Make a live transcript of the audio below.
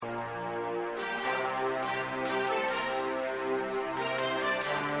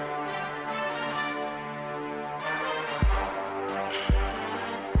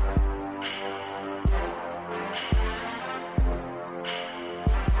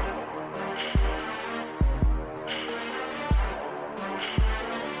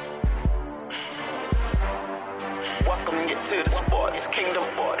get to the sports kingdom.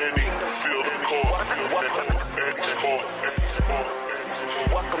 Any field of court.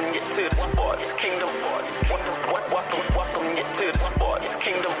 Welcome you to the sports kingdom. Welcome you to the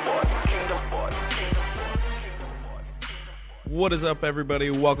sports kingdom. What is up, everybody?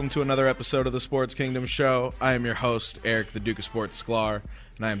 Welcome to another episode of the Sports Kingdom Show. I am your host, Eric, the Duke of Sports Sklar,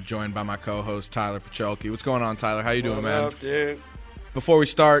 and I am joined by my co-host, Tyler Pacholke. What's going on, Tyler? How you doing, man? What up, dude? Before we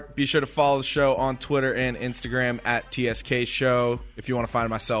start, be sure to follow the show on Twitter and Instagram at TSK Show. If you want to find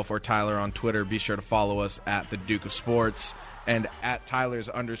myself or Tyler on Twitter, be sure to follow us at the Duke of Sports and at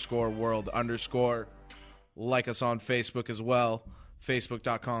Tyler's_world_. Like us on Facebook as well,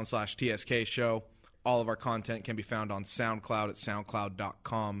 facebook.com/TSK Show. All of our content can be found on SoundCloud at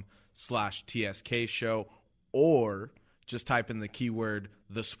soundcloud.com/TSK Show, or just type in the keyword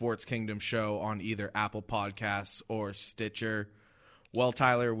The Sports Kingdom Show on either Apple Podcasts or Stitcher. Well,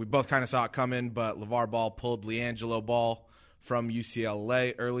 Tyler, we both kind of saw it coming, but LeVar Ball pulled LiAngelo Ball from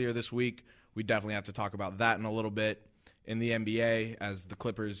UCLA earlier this week. We definitely have to talk about that in a little bit. In the NBA, as the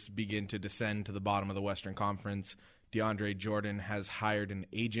Clippers begin to descend to the bottom of the Western Conference, DeAndre Jordan has hired an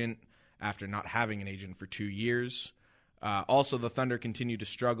agent after not having an agent for 2 years. Also, the Thunder continue to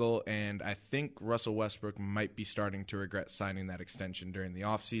struggle, and I think Russell Westbrook might be starting to regret signing that extension during the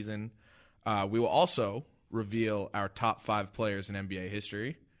offseason. We will also reveal our top 5 players in NBA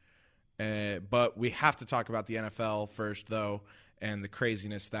history. But we have to talk about the NFL first, though, and the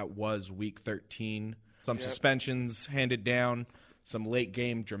craziness that was Week 13. Some suspensions handed down, some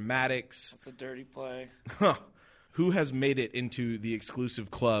late-game dramatics. That's a dirty play. Who has made it into the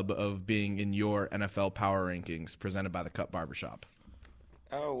exclusive club of being in your NFL Power Rankings presented by the Cut Barbershop?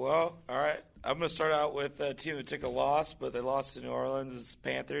 Oh, well, all right. I'm going to start out with a team that took a loss, but they lost to New Orleans. It's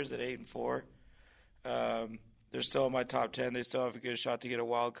Panthers at 8-4. They're still in my top 10. They still have a good shot to get a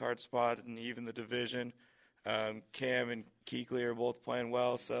wild card spot and even the division. Cam and Kuechly are both playing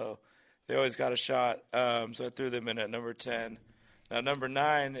well, so they always got a shot. So I threw them in at number 10. Now, number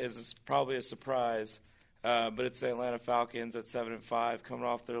 9 is probably a surprise, but it's the Atlanta Falcons at 7-5, coming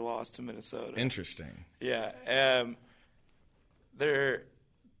off their loss to Minnesota. Interesting. Yeah. They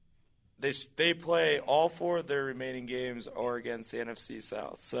play all 4 of their remaining games are against the NFC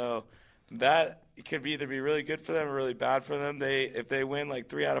South. So that could either be really good for them or really bad for them. If they win like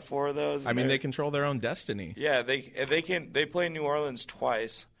 3 out of 4 of those, I mean, they control their own destiny. Yeah, they play New Orleans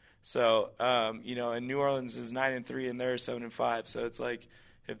twice. So and New Orleans is 9-3 and they're 7-5. So it's like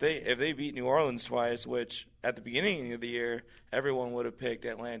if they beat New Orleans twice, which at the beginning of the year everyone would have picked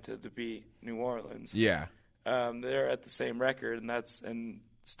Atlanta to beat New Orleans. Yeah. They're at the same record and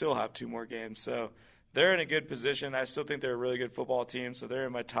still have 2 more games. So they're in a good position. I still think they're a really good football team, so they're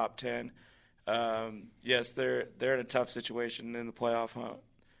in my top 10. Yes, they're in a tough situation in the playoff hunt,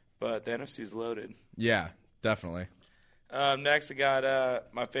 but the NFC is loaded. Yeah, definitely. Next, I got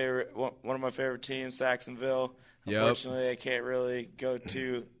one of my favorite teams, Jacksonville. Unfortunately, I can't really go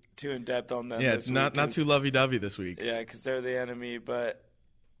too in depth on them. Yeah, it's not too lovey-dovey this week. Yeah, because they're the enemy, but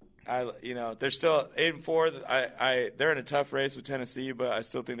they're still 8-4. They're in a tough race with Tennessee, but I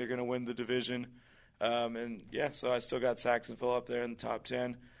still think they're going to win the division. So I still got Jacksonville up there in the top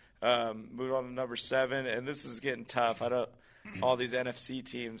 10. Moving on to number 7, and this is getting tough. All these NFC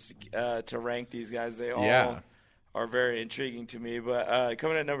teams to rank these guys. They all are very intriguing to me. But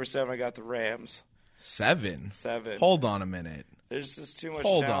coming at number 7, I got the Rams. 7? 7. Hold on a minute. There's just too much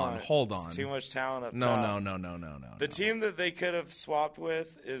talent. Hold on. It's too much talent up top. No. The team that they could have swapped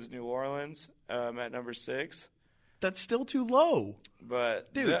with is New Orleans at number 6. That's still too low.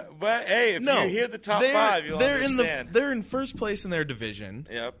 But, dude, hey, if you hear the top 5, you'll understand. They're in first place in their division.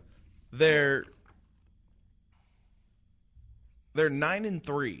 Yep. They're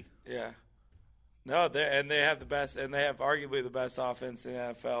 9-3. Yeah. No, they have the best, and they have arguably the best offense in the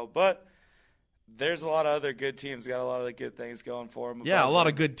NFL. But there's a lot of other good teams got a lot of good things going for them. Yeah, a lot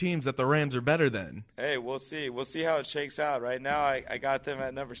of good teams that the Rams are better than. Hey, we'll see. We'll see how it shakes out. Right now, I got them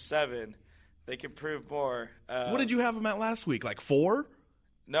at number 7. They can prove more. What did you have them at last week? Like 4?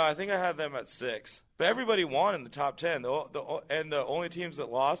 No, I think I had them at 6. But everybody won in the top 10. And the only teams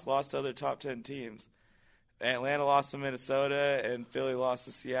that lost to other top 10 teams. Atlanta lost to Minnesota, and Philly lost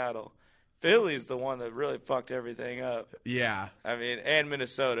to Seattle. Philly's the one that really fucked everything up. Yeah. I mean, and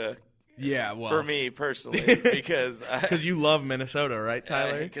Minnesota. Yeah, well. For me personally, because you love Minnesota, right,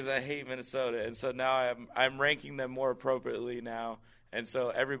 Tyler? Because I hate Minnesota, and so now I'm ranking them more appropriately now, and so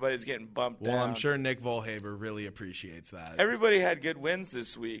everybody's getting bumped down. Well, I'm sure Nick Volhaber really appreciates that. Everybody had good wins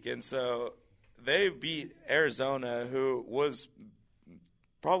this week, and so they beat Arizona, who was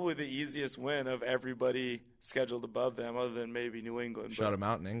probably the easiest win of everybody scheduled above them, other than maybe New England. Shut them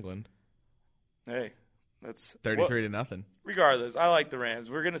out in England. Hey, That's 33-0. Regardless, I like the Rams.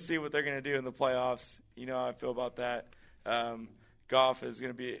 We're going to see what they're going to do in the playoffs. You know how I feel about that. Goff is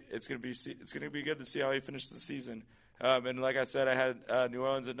going to be. It's going to be good to see how he finishes the season. And like I said, I had New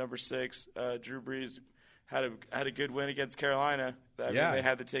Orleans at number 6. Drew Brees had a good win against Carolina. I mean, they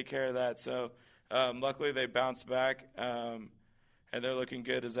had to take care of that. So luckily they bounced back, and they're looking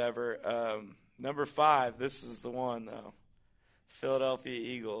good as ever. Number 5. This is the one though. Philadelphia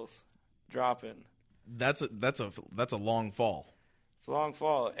Eagles dropping. That's a long fall. It's a long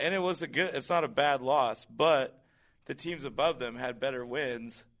fall, and it's not a bad loss, but the teams above them had better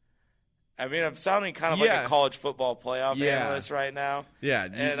wins. I mean, I'm sounding kind of like a college football playoff analyst right now. Yeah,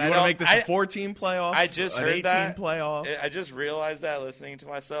 and you want to make this a 4-team playoff? I just an heard 18 that. Playoff. I just realized that listening to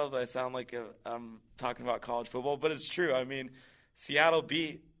myself, that I sound like I'm talking about college football, but it's true. I mean, Seattle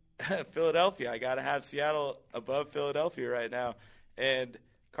beat Philadelphia. I got to have Seattle above Philadelphia right now, and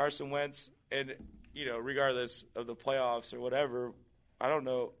Carson Wentz, and regardless of the playoffs or whatever, I don't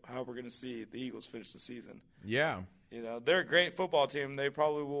know how we're going to see the Eagles finish the season. Yeah. They're a great football team. They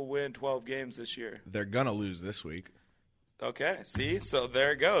probably will win 12 games this year. They're going to lose this week. Okay, see? So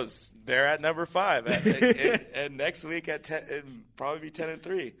there it goes. They're at number 5. And next week at 10, it'll probably be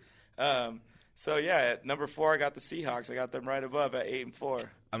 10-3. So, yeah, at number 4, I got the Seahawks. I got them right above at 8-4.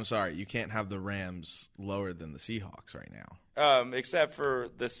 I'm sorry, you can't have the Rams lower than the Seahawks right now. Except for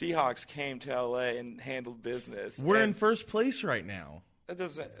the Seahawks came to L.A. and handled business. We're in first place right now.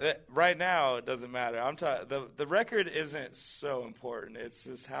 Right now, it doesn't matter. I'm talking. The record isn't so important. It's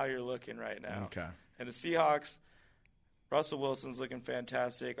just how you're looking right now. Okay. And the Seahawks, Russell Wilson's looking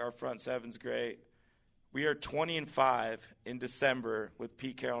fantastic. Our front seven's great. We are 20-5 in December with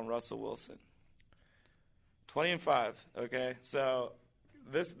Pete Carroll and Russell Wilson. 20-5. Okay, so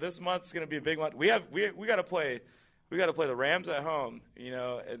this month's going to be a big month. We got to play. We got to play the Rams at home.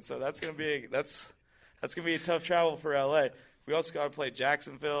 And so that's going to be a tough travel for LA. We also got to play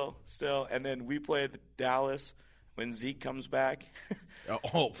Jacksonville still, and then we play Dallas when Zeke comes back.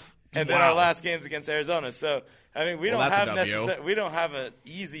 And then our last game's against Arizona. So I mean, we don't have an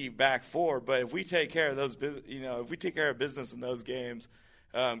easy back four, but if we take care of those, if we take care of business in those games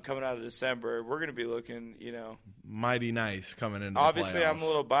coming out of December, we're going to be looking, mighty nice coming into. Obviously, the playoffs. I'm a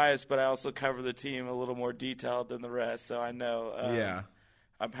little biased, but I also cover the team a little more detailed than the rest, so I know.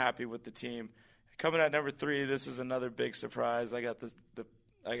 I'm happy with the team. Coming at number 3, this is another big surprise. I got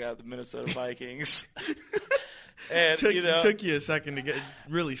the Minnesota Vikings. And took you a second to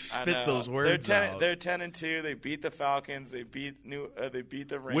really spit those words out. They're 10-2. They beat the Falcons. They beat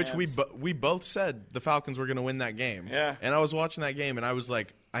the Rams. Which we both said the Falcons were going to win that game. Yeah. And I was watching that game and I was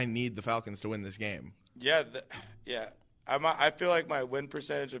like, I need the Falcons to win this game. Yeah. I feel like my win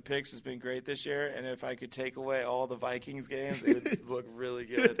percentage of picks has been great this year, and if I could take away all the Vikings games, it would look really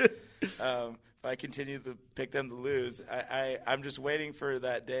good. If I continue to pick them to lose, I'm just waiting for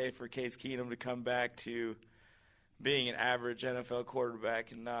that day for Case Keenum to come back to being an average NFL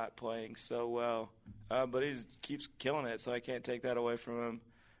quarterback and not playing so well. But he keeps killing it, so I can't take that away from him.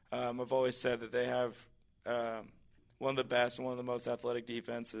 I've always said that they have one of the best and one of the most athletic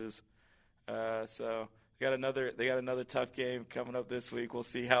defenses. So they got another tough game coming up this week. We'll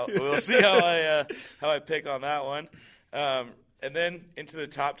see how I pick on that one. And then into the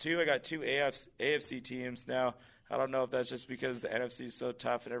top 2, I got 2 AFC teams. Now, I don't know if that's just because the NFC is so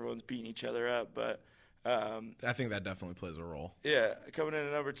tough and everyone's beating each other up, but I think that definitely plays a role. Yeah, coming in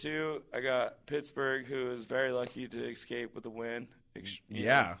at number 2, I got Pittsburgh, who is very lucky to escape with a win. Extremely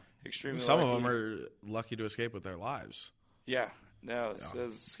Some lucky. of them are lucky to escape with their lives. Yeah, no,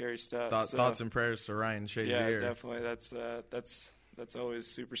 that's scary stuff. Thoughts and prayers to Ryan Shazier. Yeah, definitely. That's always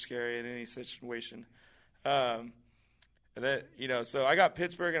super scary in any situation. And then, so I got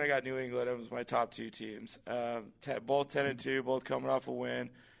Pittsburgh and I got New England. It was my top 2 teams. Both 10-2, both coming off a win.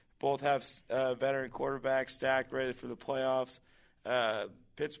 Both have veteran quarterbacks stacked, ready for the playoffs.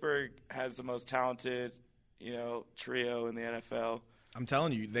 Pittsburgh has the most talented, trio in the NFL. I'm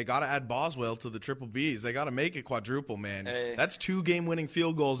telling you, they got to add Boswell to the triple Bs. They got to make it quadruple, man. Hey. That's 2 game-winning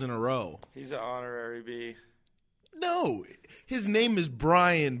field goals in a row. He's an honorary B. No, his name is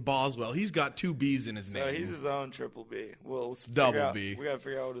Brian Boswell. He's got 2 Bs in his name. So he's his own triple B. We'll double B. We got to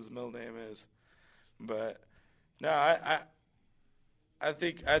figure out what his middle name is. But no, I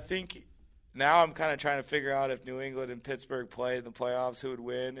think now I'm kind of trying to figure out if New England and Pittsburgh play in the playoffs, who would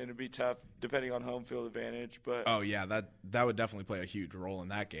win, and it'd be tough depending on home field advantage. But that would definitely play a huge role in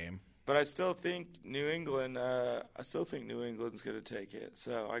that game. But I still think New England. Is going to take it.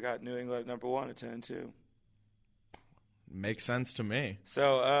 So I got New England at number 1 at 10-2. Makes sense to me.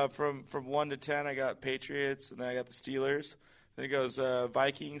 So from 1 to 10, I got Patriots, and then I got the Steelers. Then it goes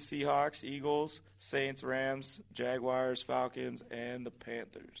Vikings, Seahawks, Eagles, Saints, Rams, Jaguars, Falcons, and the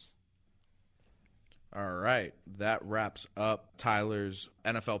Panthers. All right. That wraps up Tyler's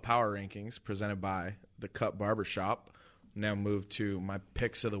NFL Power Rankings presented by the Cut Barbershop. Now move to my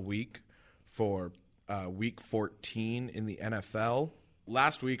picks of the week for Week 14 in the NFL.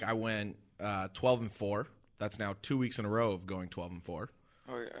 Last week I went 12-4. That's now 2 weeks in a row of going 12-4.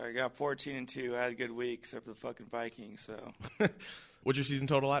 Oh, I got 14-2. I had a good week, except for the fucking Vikings. So, What's your season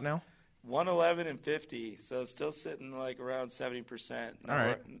total at now? 111-50. So still sitting like around 70%. All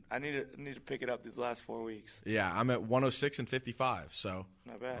right. I need to pick it up these last 4 weeks. Yeah, I'm at 106-55. So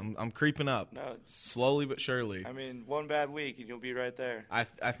Not bad. I'm creeping up. No, Slowly but surely. I mean, one bad week and you'll be right there.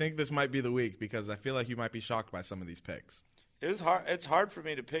 I think this might be the week because I feel like you might be shocked by some of these picks. It was hard. It's hard for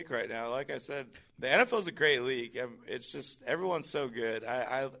me to pick right now. Like I said, the NFL is a great league. It's just everyone's so good.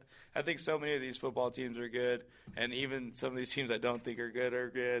 I think so many of these football teams are good, and even some of these teams I don't think are good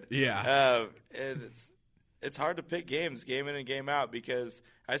are good. Yeah. And it's hard to pick games, game in and game out, because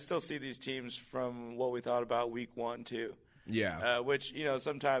I still see these teams from what we thought about week 1 too. Yeah. Which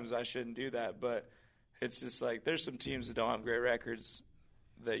sometimes I shouldn't do that, but it's just like there's some teams that don't have great records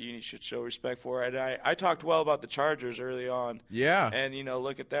that you should show respect for. And I talked well about the Chargers early on. Yeah. And,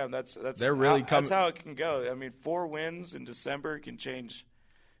 look at them. That's that's how it can go. I mean, 4 wins in December can change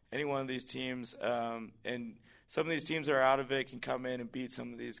any one of these teams. And some of these teams that are out of it can come in and beat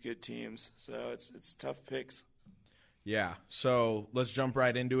some of these good teams. So it's tough picks. Yeah. So let's jump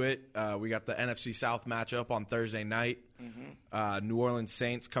right into it. We got the NFC South matchup on Thursday night. Mm-hmm. New Orleans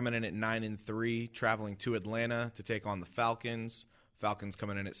Saints coming in at 9-3, traveling to Atlanta to take on the Falcons. Falcons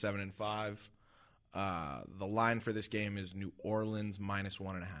coming in at 7-5. The line for this game is New Orleans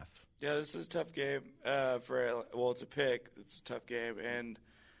 -1.5. Yeah, this is a tough game it's a pick. It's a tough game. And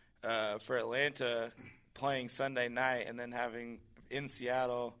for Atlanta, playing Sunday night and then having in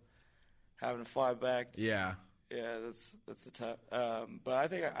Seattle, having to fly back. Yeah. Yeah, that's a tough. But I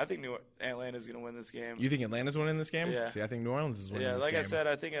think Atlanta's going to win this game. You think Atlanta's winning this game? Yeah. See, I think New Orleans is winning this game. Yeah, like I said,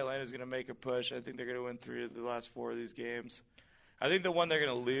 I think Atlanta's going to make a push. I think they're going to win 3 of the last 4 of these games. I think the one they're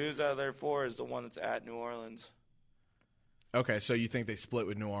going to lose out of their 4 is the one that's at New Orleans. Okay, so you think they split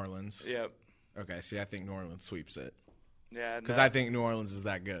with New Orleans? Yep. Okay, see, I think New Orleans sweeps it. Yeah, because I think New Orleans is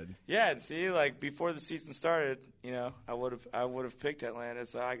that good. Yeah, and see, like before the season started, I would have picked Atlanta.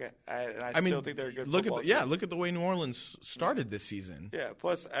 So I still think they're a good football team. Look at the way New Orleans started this season. Yeah,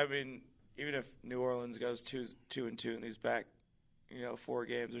 plus I mean, even if New Orleans goes 2-2 in these back, 4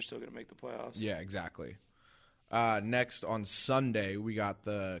 games, they're still going to make the playoffs. Yeah, exactly. Next on Sunday, we got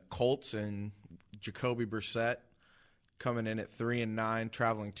the Colts and Jacoby Brissett coming in at 3-9,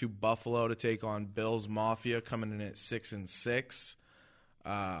 traveling to Buffalo to take on Bills Mafia, coming in at 6-6.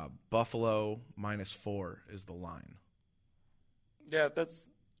 Buffalo -4 is the line. Yeah,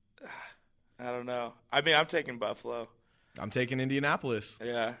 I don't know. I mean, I'm taking Buffalo. I'm taking Indianapolis.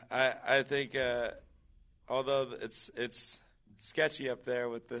 Yeah, I think although it's sketchy up there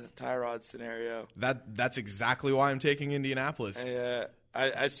with the Tyrod scenario. That's exactly why I'm taking Indianapolis. Yeah,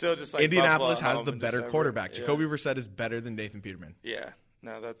 I still just like Indianapolis Buffalo has the better December. quarterback. Yeah. Jacoby Brissett is better than Nathan Peterman. Yeah,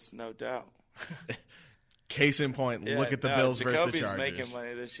 no, that's no doubt. Case in point, look at the Bills versus the Jacoby's Chargers. making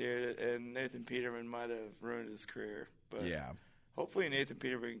money this year, and Nathan Peterman might have ruined his career. But yeah, hopefully Nathan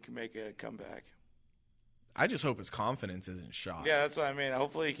Peterman can make a comeback. I just hope his confidence isn't shot. Yeah, that's what I mean.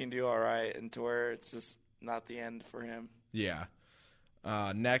 Hopefully he can do all right, and to where it's just not the end for him. Yeah.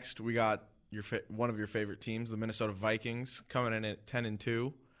 Next, we got one of your favorite teams, the Minnesota Vikings, coming in at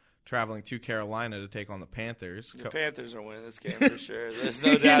 10-2, traveling to Carolina to take on the Panthers. The Panthers are winning this game for sure. There's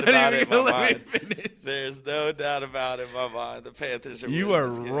no doubt about it in my mind. There's no doubt about it in my mind. The Panthers are winning You are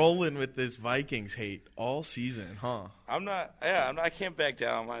this game. rolling with this Vikings hate all season, huh? I can't back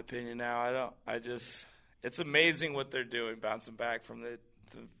down on my opinion now. It's amazing what they're doing, bouncing back from the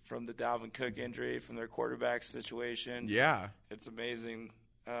Dalvin Cook injury, from their quarterback situation. Yeah. It's amazing.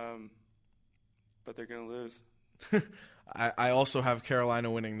 But they're going to lose. I also have Carolina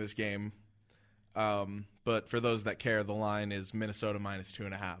winning this game. But for those that care, the line is Minnesota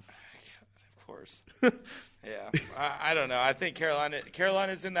 -2.5. Of course. Yeah. I don't know. I think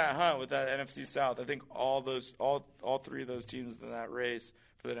Carolina's in that hunt with that NFC South. I think all 3 of those teams in that race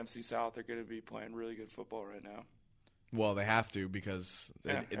for the NFC South are going to be playing really good football right now. Well, they have to because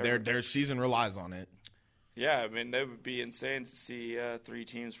their season relies on it. Yeah, I mean, that would be insane to see 3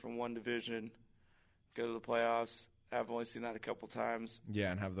 teams from one division go to the playoffs. I've only seen that a couple times.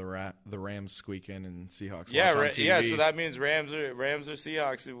 Yeah, and have the Rams squeak in and Seahawks. Yeah, watch on TV. yeah. So that means Rams or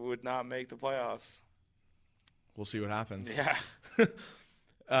Seahawks who would not make the playoffs. We'll see what happens. Yeah.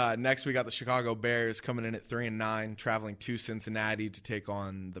 Next, we got the Chicago Bears coming in at 3-9, traveling to Cincinnati to take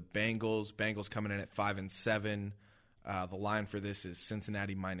on the Bengals. Bengals coming in at 5-7. The line for this is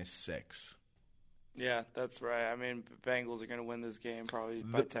Cincinnati -6. Yeah, that's right. I mean, Bengals are going to win this game probably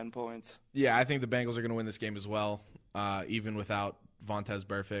by 10 points. Yeah, I think the Bengals are going to win this game as well, even without Vontaze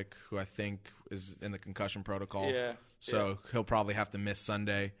Burfict, who I think is in the concussion protocol. Yeah. So he'll probably have to miss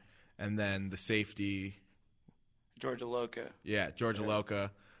Sunday. And then the safety, Georgia Loca. Georgia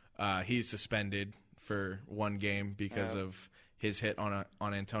Loca, he's suspended for one game because of his hit on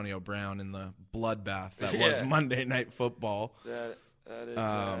Antonio Brown in the bloodbath that was Monday Night Football. That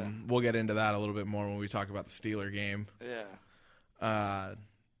is. We'll get into that a little bit more when we talk about the Steeler game. Yeah.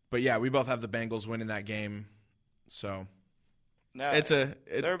 But yeah, we both have the Bengals winning that game. So now, they're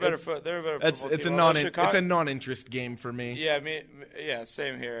a better football team. It's a non-interest game for me. Yeah,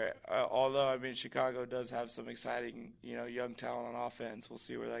 same here. Although I mean, Chicago does have some exciting, young talent on offense. We'll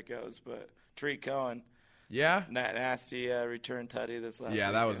see where that goes. But Tariq Cohen, nasty return tutty this last.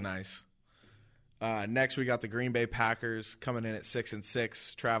 Yeah, that was nice. Next, we got the Green Bay Packers coming in at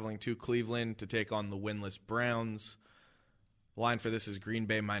 6-6, traveling to Cleveland to take on the winless Browns. Line for this is Green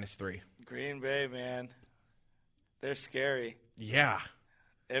Bay -3. Green Bay, man, they're scary. Yeah.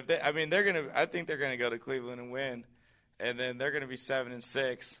 I think they're gonna go to Cleveland and win, and then they're gonna be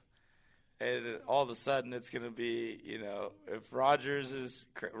 7-6, and all of a sudden it's gonna be, if Rodgers is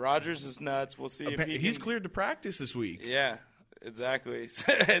nuts, we'll see if he's cleared to practice this week. Yeah, exactly.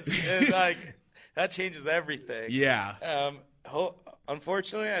 it's like that changes everything. Yeah.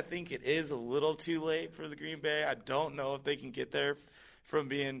 Unfortunately, I think it is a little too late for the Green Bay. I don't know if they can get there from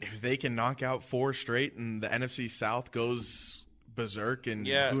being. If they can knock out 4 straight and the NFC South goes berserk and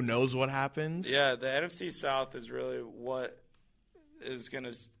who knows what happens. Yeah, the NFC South is really what is going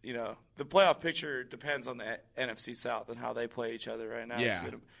to, the playoff picture depends on the NFC South and how they play each other right now. Yeah.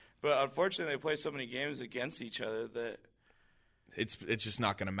 But unfortunately, they play so many games against each other that it's just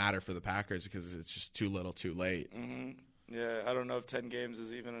not going to matter for the Packers because it's just too little too late. Mm-hmm. Yeah, I don't know if 10 games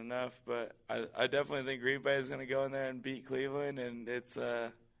is even enough, but I definitely think Green Bay is going to go in there and beat Cleveland, and it's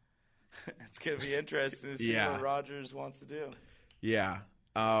it's going to be interesting to see what Rodgers wants to do. Yeah.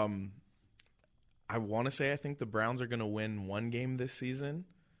 I want to say I think the Browns are going to win one game this season,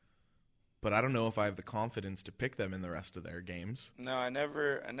 but I don't know if I have the confidence to pick them in the rest of their games. No, I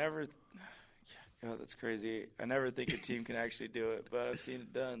never. God, that's crazy. I never think a team can actually do it, but I've seen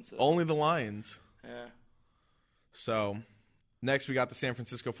it done. So. Only the Lions. Yeah. So, next we got the San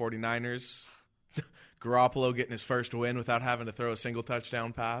Francisco 49ers. Garoppolo getting his first win without having to throw a single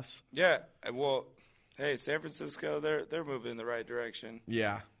touchdown pass. Yeah, well, hey, San Francisco, they're moving in the right direction.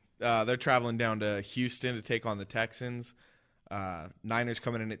 Yeah. They're traveling down to Houston to take on the Texans. Niners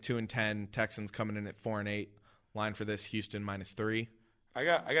coming in at 2-10, Texans coming in at 4-8. Line for this, Houston -3. I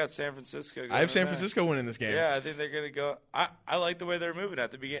got San Francisco. I have San Francisco winning this game. Yeah, I think they're going to go. I like the way they're moving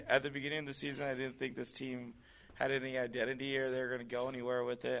at the beginning of the season. I didn't think this team had any identity or they were going to go anywhere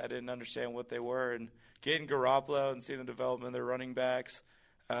with it. I didn't understand what they were. And getting Garoppolo and seeing the development of their running backs,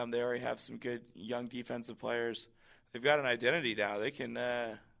 they already have some good young defensive players. They've got an identity now. They can.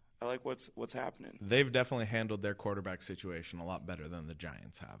 I like what's happening. They've definitely handled their quarterback situation a lot better than the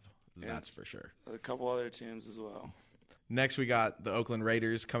Giants have. That's for sure. A couple other teams as well. Next, we got the Oakland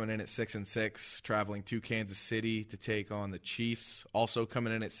Raiders coming in at 6-6, traveling to Kansas City to take on the Chiefs. Also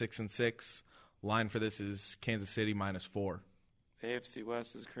coming in at 6-6. Line for this is Kansas City -4. AFC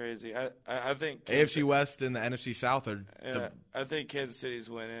West is crazy. I think AFC West and the NFC South are. I think Kansas City's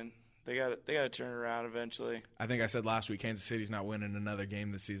winning. They got to turn around eventually. I think I said last week Kansas City's not winning another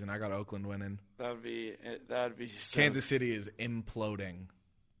game this season. I got Oakland winning. That would be. Kansas City is imploding.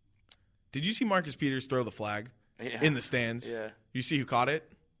 Did you see Marcus Peters throw the flag in the stands? Yeah. You see who caught it?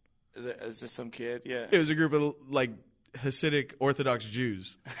 Is this some kid? Yeah. It was a group of Hasidic Orthodox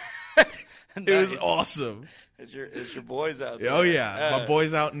Jews. It was awesome. It's your boys out there. Oh, yeah. My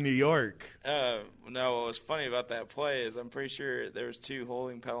boys out in New York. No, what was funny about that play is I'm pretty sure there was 2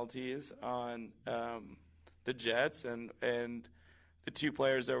 holding penalties on the Jets, and the 2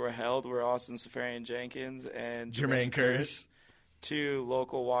 players that were held were Austin Safarian-Jenkins and Jermaine Kearse. 2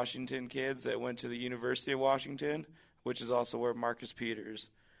 local Washington kids that went to the University of Washington, which is also where Marcus Peters,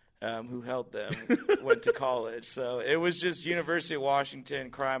 who held them, went to college. So it was just University of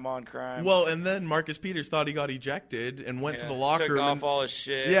Washington, crime on crime. Well, and then Marcus Peters thought he got ejected and went to the locker room. Took off all his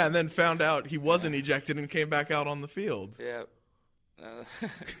shit. Yeah, and then found out he wasn't ejected and came back out on the field. Yeah.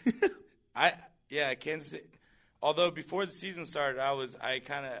 Kansas City. Although before the season started, I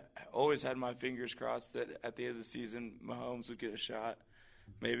kind of always had my fingers crossed that at the end of the season, Mahomes would get a shot.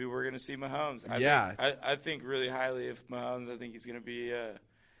 Maybe we're going to see Mahomes. I think really highly of Mahomes. I think he's going to be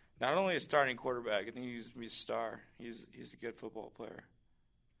Not only a starting quarterback, I think he's going to be a star. He's a good football player.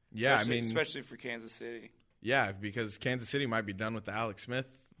 Yeah, especially for Kansas City. Yeah, because Kansas City might be done with the Alex Smith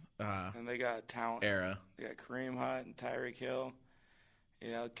and they got talent era. They got Kareem Hunt and Tyreek Hill,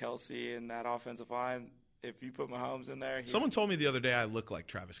 Kelsey and that offensive line. If you put Mahomes in there, someone told me the other day I look like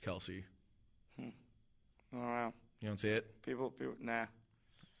Travis Kelce. I don't know. You don't see it? People, nah.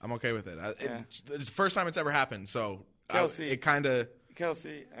 I'm okay with it. It's the first time it's ever happened, so Kelce, it kind of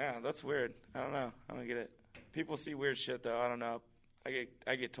Kelsey. Yeah, that's weird. I don't know. I don't get it. People see weird shit though. I don't know.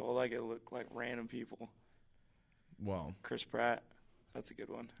 I get told I look like random people. Well, Chris Pratt, that's a good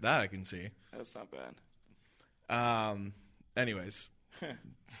one. That I can see. That's not bad. Anyways.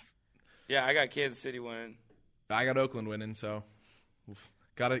 Yeah, I got Kansas City winning. I got Oakland winning, so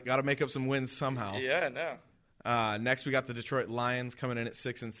gotta make up some wins somehow. Yeah, no. Next, we got the Detroit Lions coming in at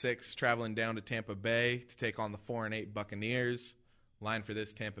 6-6, traveling down to Tampa Bay to take on the 4-8 Buccaneers. Line for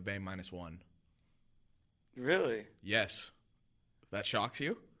this: Tampa Bay -1. Really? Yes. That shocks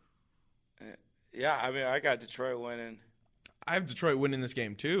you? Yeah, I mean, I got Detroit winning. I have Detroit winning this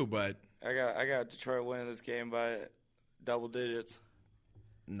game too, but I got Detroit winning this game by double digits.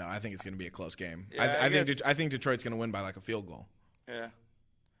 No, I think it's going to be a close game. Yeah, I think Detroit's going to win by like a field goal. Yeah.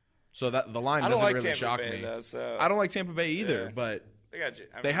 So that the line I don't doesn't like really Tampa shock Bay, me. Though, so. I don't like Tampa Bay either, Yeah. but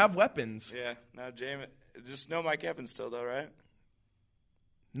they have weapons. Yeah. Now, Jameis, just no Mike Evans still though, right?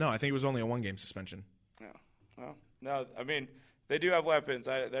 No, I think it was only a 1-game suspension. No. Well, no. I mean, they do have weapons.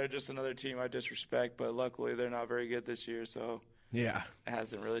 They're just another team I disrespect, but luckily they're not very good this year, so Yeah. it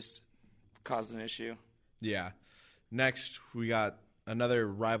hasn't really caused an issue. Yeah. Next, we got another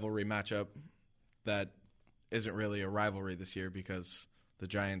rivalry matchup that isn't really a rivalry this year because the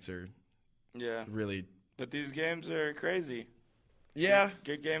Giants are really. But these games are crazy. Yeah.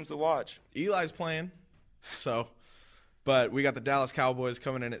 Good games to watch. Eli's playing. But we got the Dallas Cowboys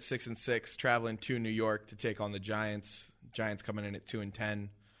coming in at 6-6, traveling to New York to take on the Giants. Giants coming in at 2-10.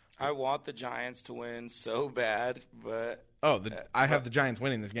 I want the Giants to win so bad, but I have the Giants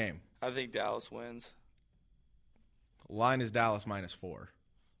winning this game. I think Dallas wins. Line is Dallas -4.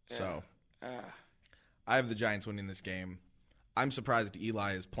 Yeah. So I have the Giants winning this game. I'm surprised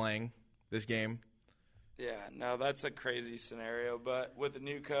Eli is playing this game. Yeah, no, that's a crazy scenario. But with the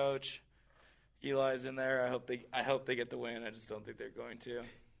new coach, Eli's in there. I hope they get the win. I just don't think they're going to.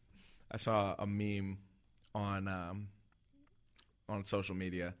 I saw a meme on social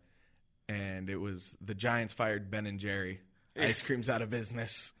media, and it was the Giants fired Ben and Jerry. Ice cream's out of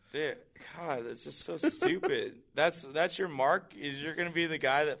business. Dude, God, that's just so stupid. That's your mark? Is you're going to be the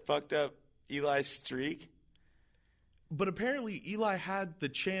guy that fucked up Eli's streak? But apparently Eli had the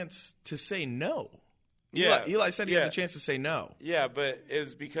chance to say no. Yeah, Eli said he had the chance to say no. Yeah, but it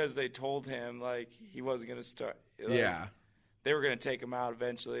was because they told him like he wasn't going to start. Like, they were going to take him out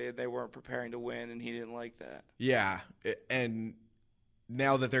eventually, and they weren't preparing to win, and he didn't like that. Yeah, and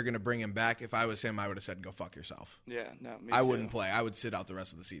now that they're going to bring him back, if I was him, I would have said, go fuck yourself. Yeah, no, me I too. wouldn't play. I would sit out the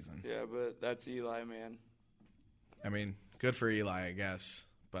rest of the season. Yeah, but that's Eli, man. I mean, good for Eli, I guess.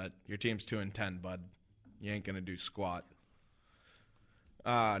 But your team's 2-10, bud. You ain't going to do squat.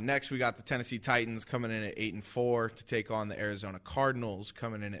 Next, we got the Tennessee Titans coming in at 8-4 to take on the Arizona Cardinals,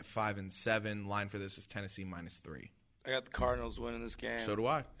 coming in at 5-7. Line for this is Tennessee -3. I got the Cardinals winning this game. So do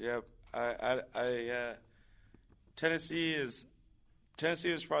I. Yep. Tennessee was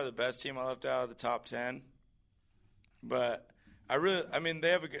probably the best team I left out of the top 10. But they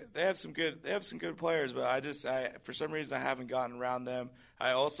have some good players, but I for some reason I haven't gotten around them.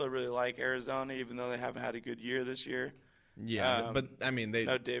 I also really like Arizona, even though they haven't had a good year this year. Yeah, but I mean they.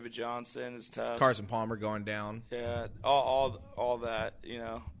 No, David Johnson is tough. Carson Palmer going down. Yeah, all that, you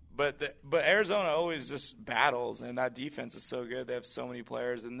know. But Arizona always just battles, and that defense is so good. They have so many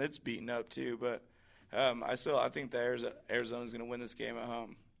players, and it's beaten up too. But I think that Arizona's going to win this game at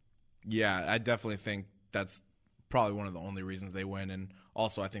home. Yeah, I definitely think that's probably one of the only reasons they win, and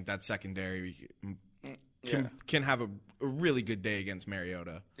also I think that secondary can have a really good day against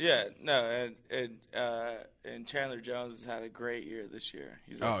Mariota. Yeah, no, and Chandler Jones has had a great year this year.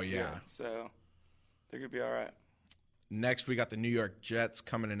 So they're going to be all right. Next, we got the New York Jets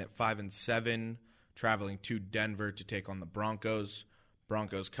coming in at 5-7, traveling to Denver to take on the Broncos.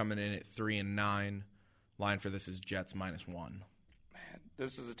 Broncos coming in at 3-9. Line for this is Jets -1. Man,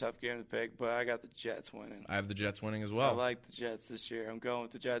 this is a tough game to pick, but I got the Jets winning. I have the Jets winning as well. I like the Jets this year. I'm going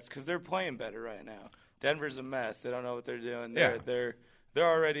with the Jets because they're playing better right now. Denver's a mess. They don't know what they're doing. They're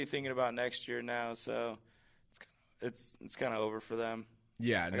already thinking about next year now, so it's kind of over for them.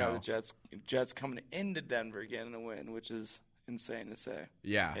 Yeah, I got the Jets coming into Denver getting a win, which is insane to say.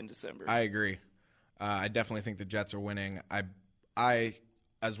 Yeah, in December. I agree. I definitely think the Jets are winning. I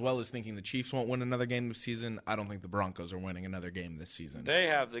as well as thinking the Chiefs won't win another game this season, I don't think the Broncos are winning another game this season. They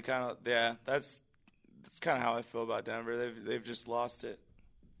have the kind of that's kind of how I feel about Denver. They've just lost it.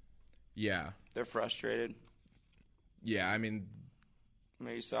 Yeah. They're frustrated. Yeah, I mean,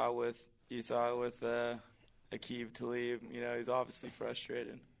 you saw it with Aqib Talib. You know, he's obviously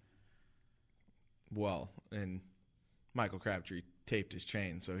frustrated. Well, and Michael Crabtree taped his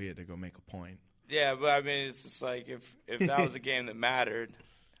chain, so he had to go make a point. Yeah, but I mean, it's just like if that was a game that mattered.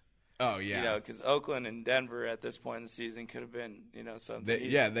 Oh yeah, you know, because Oakland and Denver at this point in the season could have been, you know, something.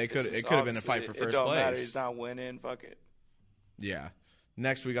 They could. It could have been a fight for first place. It don't matter. He's not winning. Fuck it. Yeah.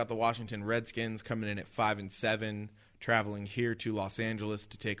 Next, we got the Washington Redskins coming in at 5-7, traveling here to Los Angeles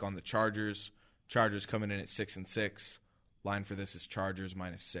to take on the Chargers. Chargers coming in at 6-6. Line for this is Chargers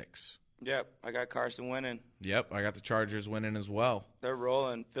 -6. Yep, I got Carson winning. Yep, I got the Chargers winning as well. They're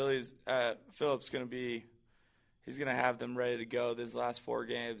rolling. Phillips he's going to have them ready to go these last 4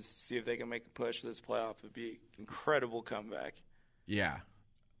 games, see if they can make a push for this playoff. It would be an incredible comeback. Yeah.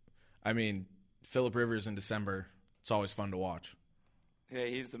 I mean, Phillip Rivers in December, it's always fun to watch. Yeah,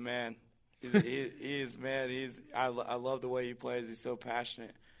 he's the man. He's man. I love the way he plays. He's so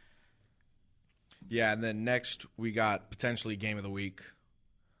passionate. Yeah, and then next we got potentially game of the week.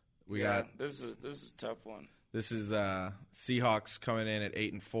 This is a tough one. This is Seahawks coming in at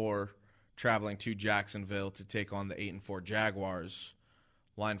 8-4, traveling to Jacksonville to take on the 8-4 Jaguars.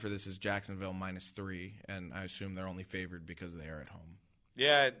 Line for this is Jacksonville -3, and I assume they're only favored because they are at home.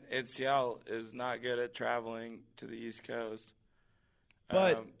 Yeah, and Seattle is not good at traveling to the East Coast.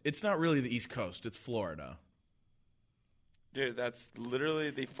 But it's not really the East Coast. It's Florida. Dude, that's literally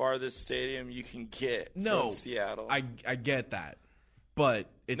the farthest stadium you can get from Seattle. I get that. But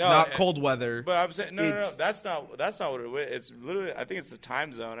it's not cold weather. But I'm saying no. That's not what it is. It's literally, I think it's the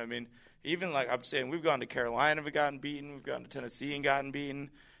time zone. I mean, even like I'm saying, we've gone to Carolina and gotten beaten. We've gone to Tennessee and gotten beaten.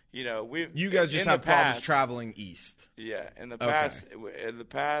 You know, you guys just have problems traveling east. Yeah, in the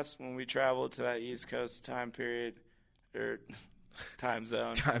past, when we traveled to that East Coast time period or time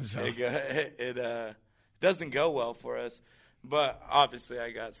zone, it doesn't go well for us. But obviously,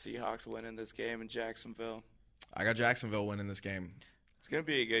 I got Seahawks winning this game in Jacksonville. I got Jacksonville winning this game. It's going to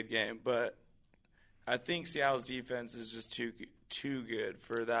be a good game, but I think Seattle's defense is just too good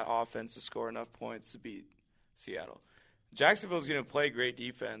for that offense to score enough points to beat Seattle. Jacksonville's going to play great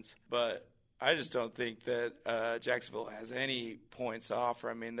defense, but I just don't think that Jacksonville has any points to offer.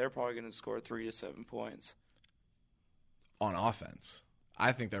 I mean, they're probably going to score 3 to 7 points. On offense.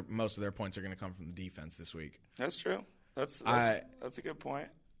 I think most of their points are going to come from the defense this week. That's true. That's a good point.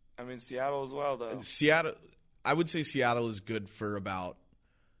 I mean, Seattle as well, though. I would say Seattle is good for about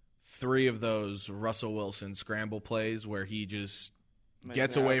 3 of those Russell Wilson scramble plays where he just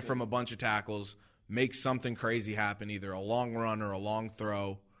gets away from a bunch of tackles, makes something crazy happen, either a long run or a long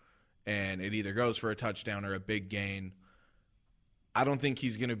throw, and it either goes for a touchdown or a big gain. I don't think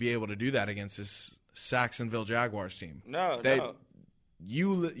he's going to be able to do that against this Jacksonville Jaguars team. No.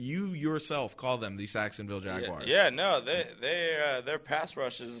 You yourself call them the Jacksonville Jaguars. Yeah, no, their pass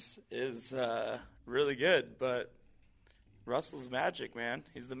rush is really good, but Russell's magic, man.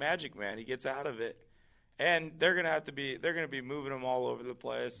 He's the magic man. He gets out of it, and they're gonna be moving him all over the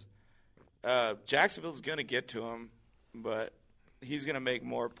place. Jacksonville's gonna get to him, but he's gonna make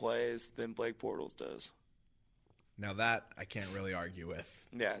more plays than Blake Bortles does. Now that I can't really argue with.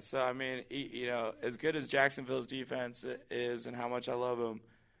 Yeah, so I mean, you know, as good as Jacksonville's defense is and how much I love them,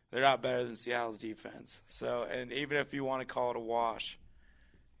 they're not better than Seattle's defense. So, and even if you want to call it a wash,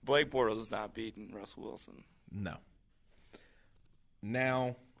 Blake Bortles is not beating Russell Wilson. No.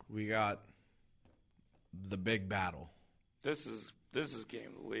 Now we got the big battle. This is game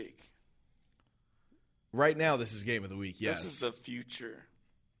of the week. Right now, this is game of the week. Yes, this is the future.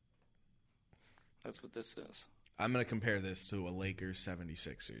 That's what this is. I'm going to compare this to a Lakers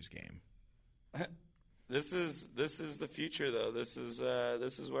 76ers game. This is the future, though. This is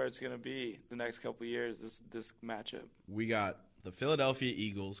where it's going to be the next couple of years. This matchup. We got the Philadelphia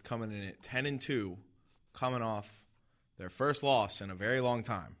Eagles coming in at 10-2, coming off their first loss in a very long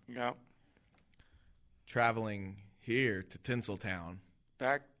time. Yeah. Traveling here to Tinseltown.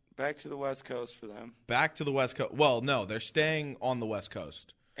 Back to the West Coast for them. Back to the West Coast. Well, no, they're staying on the West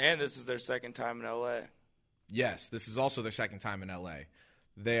Coast. And this is their second time in L.A. Yes, this is also their second time in L.A.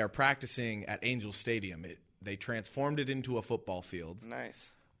 They are practicing at Angel Stadium. They transformed it into a football field. Nice.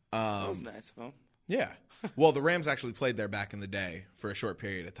 That was nice of them. Yeah. Well, the Rams actually played there back in the day for a short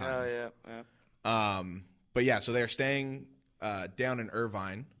period of time. Oh, yeah. But, yeah, so they're staying down in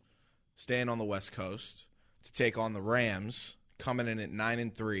Irvine, staying on the West Coast to take on the Rams, coming in at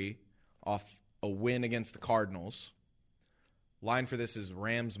 9-3 off a win against the Cardinals. Line for this is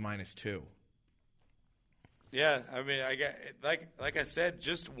Rams -2. Yeah, I mean, I get like I said,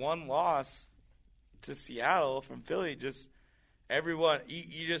 just one loss to Seattle from Philly. Just everyone,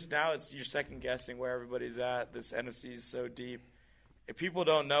 you just now you're second guessing where everybody's at. This NFC is so deep. If people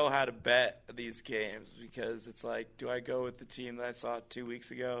don't know how to bet these games because it's like, do I go with the team that I saw 2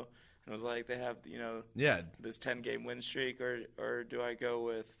 weeks ago and was like they have this 10-game win streak, or do I go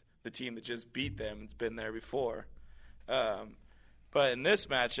with the team that just beat them and's been there before? But in this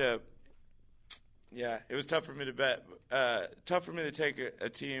matchup, yeah, it was tough for me to bet. Tough for me to take a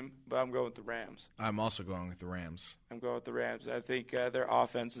team, but I'm going with the Rams. I'm also going with the Rams. I'm going with the Rams. I think their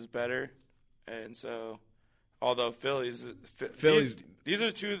offense is better, and so although Philly's these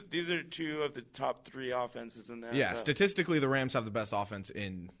are two of the top 3 offenses in there. Yeah, statistically, the Rams have the best offense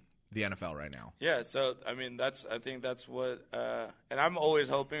in the NFL right now. Yeah, so I mean I think that's what and I'm always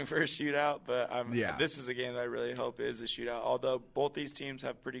hoping for a shootout, but this is a game that I really hope is a shootout. Although both these teams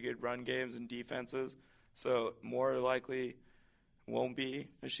have pretty good run games and defenses, so more likely won't be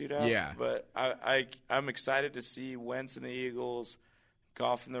a shootout. Yeah. But I'm excited to see Wentz and the Eagles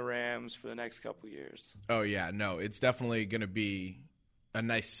golf in the Rams for the next couple years. Oh yeah, no, it's definitely going to be a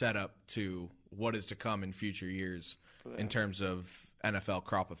nice setup to what is to come in future years in terms of NFL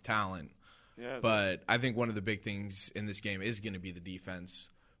crop of talent. Yeah, but I think one of the big things in this game is going to be the defense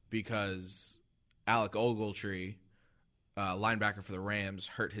because Alec Ogletree, linebacker for the Rams,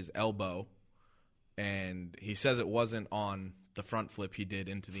 hurt his elbow, and he says it wasn't on the front flip he did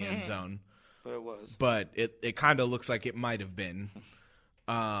into the end zone. But it was. But it kind of looks like it might have been.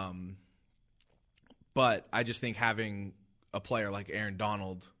 But I just think having a player like Aaron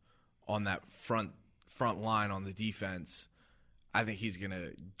Donald on that front line on the defense, I think he's going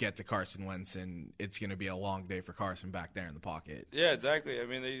to get to Carson Wentz, and it's going to be a long day for Carson back there in the pocket. Yeah, exactly. I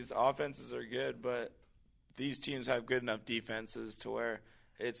mean, these offenses are good, but these teams have good enough defenses to where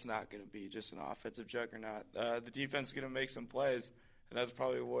it's not going to be just an offensive juggernaut. The defense is going to make some plays, and that's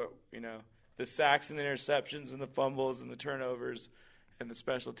probably what, the sacks and the interceptions and the fumbles and the turnovers and the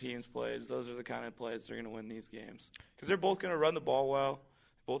special teams plays, those are the kind of plays that are going to win these games. Because they're both going to run the ball well.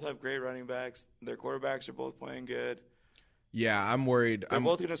 Both have great running backs. Their quarterbacks are both playing good. Yeah, I'm worried. They're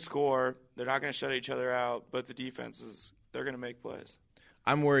both going to score. They're not going to shut each other out, but the defenses, they're going to make plays.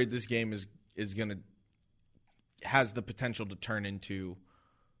 I'm worried this game is going to has the potential to turn into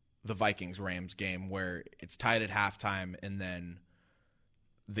the Vikings-Rams game where it's tied at halftime and then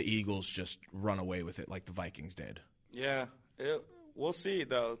the Eagles just run away with it like the Vikings did. Yeah, we'll see,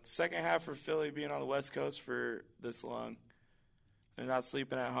 though. Second half for Philly being on the West Coast for this long. They're not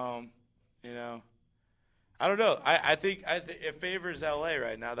sleeping at home, I don't know. I think it favors LA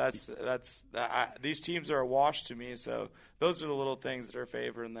right now. These teams are a wash to me. So those are the little things that are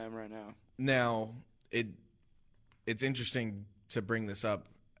favoring them right now. Now it's interesting to bring this up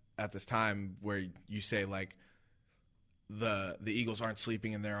at this time where you say like the Eagles aren't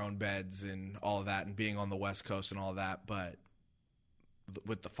sleeping in their own beds and all of that, and being on the West Coast and all of that. But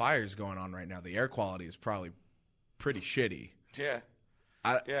with the fires going on right now, the air quality is probably pretty shitty. Yeah.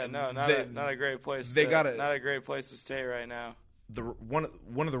 Not a great place. Not a great place to stay right now.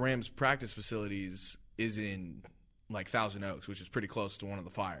 One of the Rams' practice facilities is in like Thousand Oaks, which is pretty close to one of the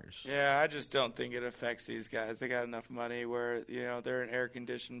fires. Yeah, I just don't think it affects these guys. They got enough money where they're in air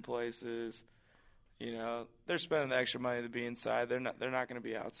conditioned places. They're spending the extra money to be inside. They're not going to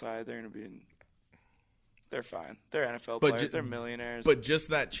be outside. They're going to be in. They're fine. They're NFL players. They're millionaires. But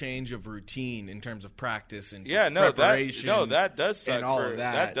just that change of routine in terms of practice and preparation. That does suck. And all of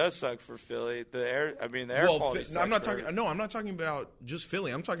that. That does suck for Philly. The air quality. I'm not talking about just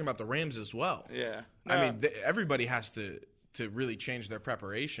Philly. I'm talking about the Rams as well. Yeah. No. I mean, everybody has to really change their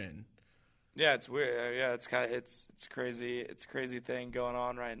preparation. Yeah, it's weird. Yeah, it's kind of it's crazy. It's a crazy thing going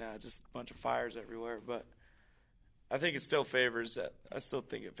on right now. Just a bunch of fires everywhere. But I think it still favors. I still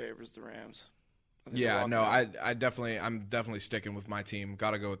think it favors the Rams. Yeah, no, I'm definitely sticking with my team.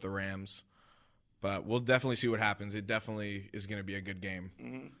 Got to go with the Rams, but we'll definitely see what happens. It definitely is going to be a good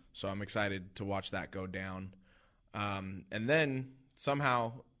game, so I'm excited to watch that go down. And then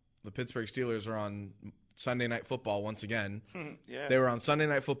somehow the Pittsburgh Steelers are on Sunday Night Football once again. Yeah, they were on Sunday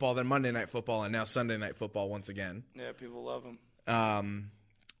Night Football, then Monday Night Football, and now Sunday Night Football once again. Yeah, people love them.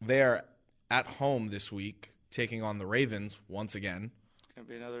 They are at home this week, taking on the Ravens once again.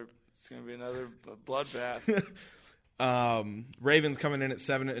 It's going to be another bloodbath. Ravens coming in at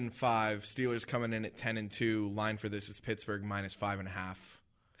 7-5. Steelers coming in at 10-2. Line for this is Pittsburgh -5.5.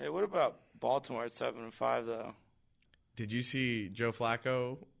 Hey, what about Baltimore at 7-5 though? Did you see Joe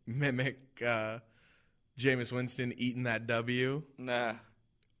Flacco mimic Jameis Winston eating that W? Nah.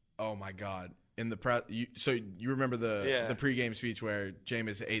 Oh my God! in the press. So you remember the pregame speech where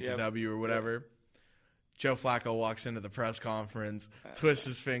Jameis ate the W or whatever? Yep. Joe Flacco walks into the press conference, twists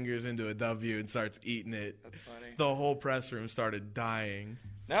his fingers into a W, and starts eating it. That's funny. The whole press room started dying.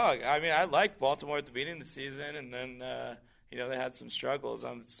 No, I mean, I liked Baltimore at the beginning of the season, and then they had some struggles.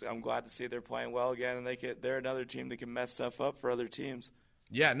 I'm glad to see they're playing well again, and they're another team that can mess stuff up for other teams.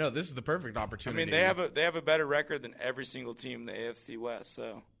 Yeah, no, this is the perfect opportunity. I mean, they have a better record than every single team in the AFC West.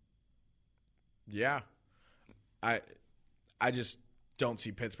 So, yeah, I just don't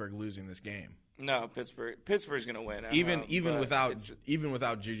see Pittsburgh losing this game. No, Pittsburgh's going to win. Even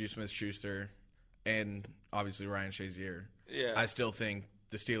without Juju Smith-Schuster and obviously Ryan Shazier. Yeah, I still think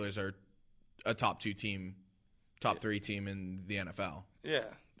the Steelers are a top 3 team in the NFL. Yeah,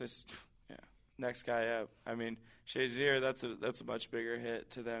 next guy up. I mean, Shazier, that's a much bigger hit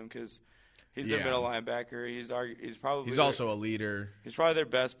to them because he's their middle linebacker. He's also a leader. He's probably their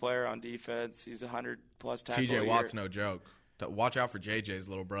best player on defense. He's 100+ tackles. TJ Watt's no joke. Watch out for JJ's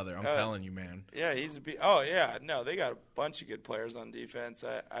little brother. I'm telling you, man. Yeah, oh yeah, no, they got a bunch of good players on defense.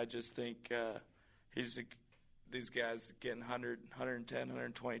 I just think these guys getting 100, 110,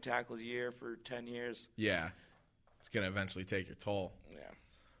 120 tackles a year for 10 years. Yeah, it's gonna eventually take your toll. Yeah,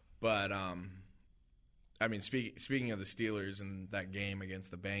 but I mean, speaking of the Steelers and that game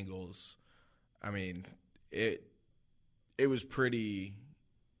against the Bengals, I mean, it was pretty.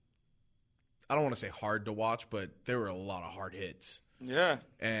 I don't want to say hard to watch, but there were a lot of hard hits. Yeah.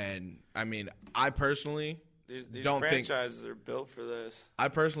 And, I mean, I personally these don't think – franchises are built for this. I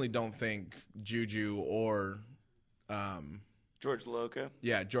personally don't think Juju or George Iloka.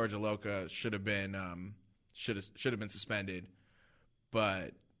 Yeah, George Iloka should have been suspended.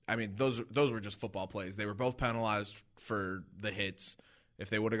 But, I mean, those were just football plays. They were both penalized for the hits. If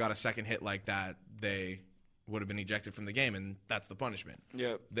they would have got a second hit like that, they – would have been ejected from the game, and that's the punishment.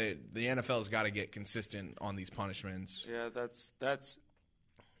 Yep. The NFL's got to get consistent on these punishments. Yeah, that's.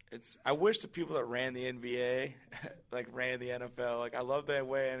 I wish the people that ran the NBA, ran the NFL. I love the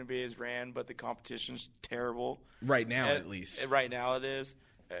way NBA is ran, but the competition's terrible. Right now, at least. Right now, it is,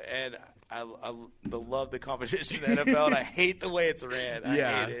 and I love the competition in the NFL, and I hate the way it's ran. I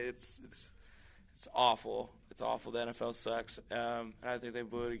hate it. It's awful. It's awful. The NFL sucks, and I think they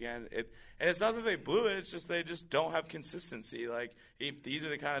blew it again. And it's not that they blew it; it's just they just don't have consistency. If these are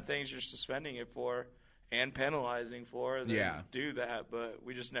the kind of things you're suspending it for and penalizing for, then do that. But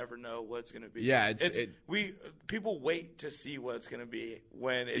we just never know what it's going to be. Yeah, people wait to see what it's going to be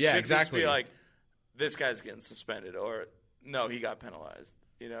when it should just be like this guy's getting suspended or no, he got penalized.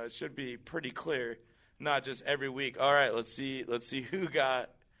 It should be pretty clear, not just every week. All right, let's see who got.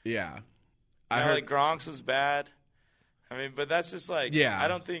 Yeah. I heard Gronk's was bad. I mean, but that's just I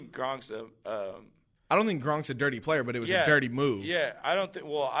don't think Gronk's I don't think Gronk's a dirty player, but it was a dirty move. Yeah, I don't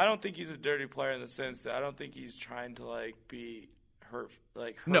think he's a dirty player in the sense that I don't think he's trying to be hurt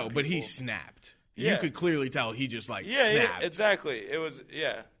No, people. But he snapped. Yeah. You could clearly tell he just snapped. Yeah, exactly. It was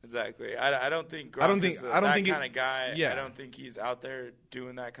exactly. I don't think Gronk is that kind of guy. Yeah. I don't think he's out there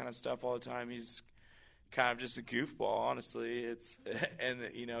doing that kind of stuff all the time. He's kind of just a goofball, honestly.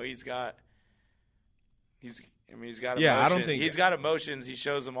 He's got emotions. I don't think he's got emotions. He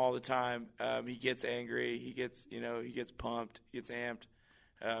shows them all the time. He gets angry. He gets pumped. He gets amped.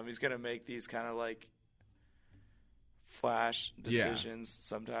 He's gonna make these kind of flash decisions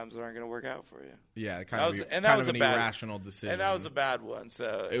sometimes that aren't gonna work out for you. Yeah, kind of an irrational decision. And that was a bad one.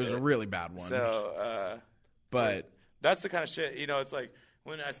 So it was a really bad one. So, but that's the kind of shit. It's like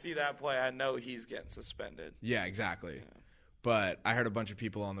when I see that play, I know he's getting suspended. Yeah, exactly. Yeah. But I heard a bunch of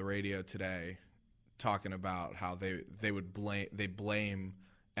people on the radio today talking about how they blame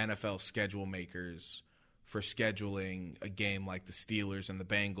NFL schedule makers for scheduling a game like the Steelers and the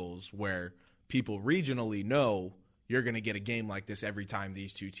Bengals where people regionally know you're going to get a game like this every time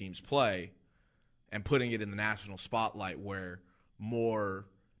these two teams play, and putting it in the national spotlight where more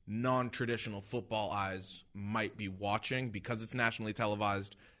non-traditional football eyes might be watching because it's nationally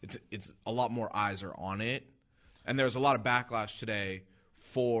televised. It's a lot more eyes are on it, and there's a lot of backlash today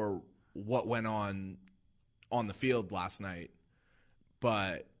for what went on the field last night.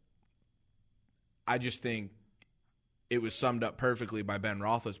 But I just think it was summed up perfectly by Ben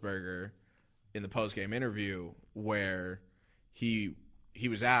Roethlisberger in the post-game interview where he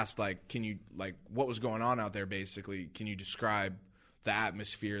was asked, what was going on out there, basically? Can you describe the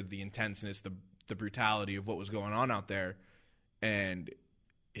atmosphere, the intenseness, the brutality of what was going on out there? And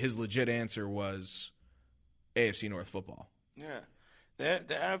his legit answer was AFC North football. Yeah. The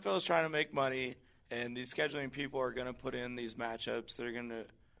NFL is trying to make money, and these scheduling people are going to put in these matchups that are going to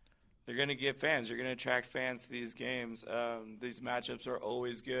They're going to get fans. You're going to attract fans to these games. These matchups are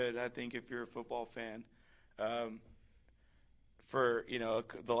always good, I think, if you're a football fan. For,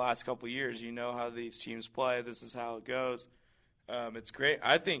 the last couple of years, you know how these teams play. This is how it goes. It's great.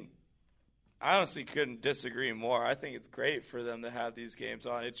 I honestly couldn't disagree more. I think it's great for them to have these games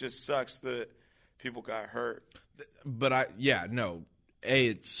on. It just sucks that people got hurt. But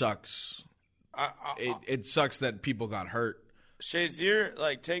it sucks. It sucks that people got hurt. Shazier,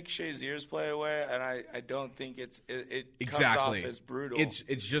 take Shazier's play away, and I don't think it comes off as brutal.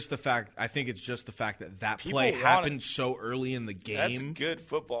 It's just the fact. I think it's just the fact that play happened so early in the game. That's good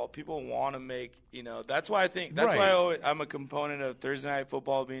football. People want to make That's why I think why I'm a component of Thursday night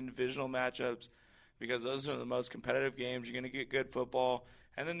football being divisional matchups, because those are the most competitive games. You're going to get good football,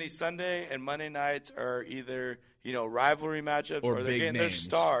 and then these Sunday and Monday nights are either rivalry matchups or they're getting their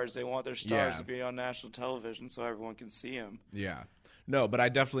stars. They want their stars to be on national television so everyone can see them. Yeah. No, but I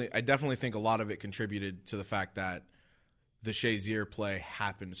definitely think a lot of it contributed to the fact that the Shazier play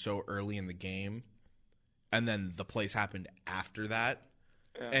happened so early in the game, and then the plays happened after that.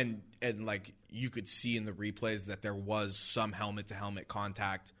 Yeah. And you could see in the replays that there was some helmet-to-helmet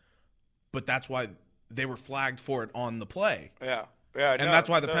contact, but that's why they were flagged for it on the play. Yeah. And that's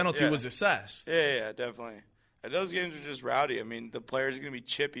why the penalty was assessed. Yeah, definitely. Those games are just rowdy. I mean, the players are going to be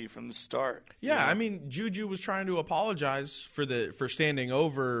chippy from the start. Yeah, I mean, Juju was trying to apologize for standing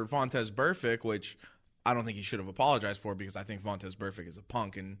over Vontaze Burfict, which I don't think he should have apologized for, because I think Vontaze Burfict is a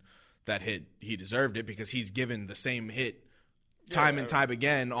punk, and that hit, he deserved it because he's given the same hit time and time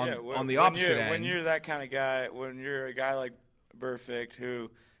again on the opposite end. When you're that kind of guy, when you're a guy like Burfict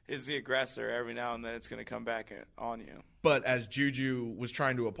who is the aggressor, every now and then it's going to come back on you. But as Juju was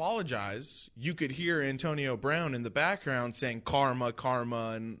trying to apologize, you could hear Antonio Brown in the background saying karma,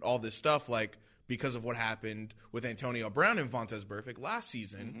 and all this stuff, because of what happened with Antonio Brown and Vontaze Burfict last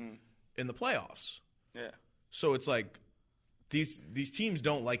season in the playoffs. Yeah. So it's these teams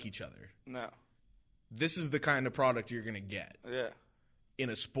don't like each other. No. This is the kind of product you're going to get. Yeah.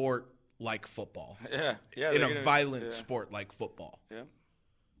 In a sport like football. Yeah. Yeah. In a violent sport like football. Yeah.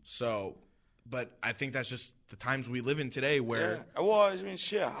 So, but I think that's just the times we live in today where. Yeah. Well, I mean,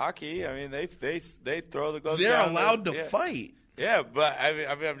 hockey. I mean, they throw the gloves. They're allowed to fight. Yeah, but I mean,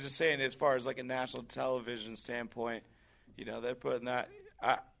 I'm just saying, as far as a national television standpoint, they're putting that.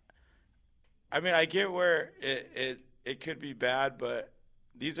 I mean, I get where it could be bad, but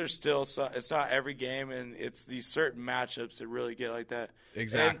these are still. It's not every game, and it's these certain matchups that really get like that.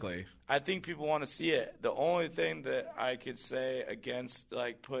 Exactly. And I think people want to see it. The only thing that I could say against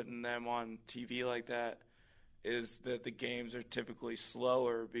putting them on TV like that is that the games are typically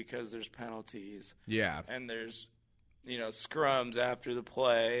slower because there's penalties. Yeah. And there's scrums after the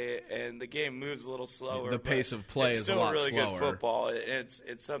play, and the game moves a little slower. The pace of play is a lot slower. It's still really good football. It's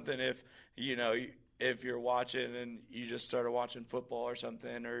something if you're watching and you just started watching football or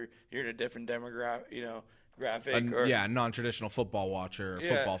something, or you're in a different demographic, graphic, or non-traditional football watcher or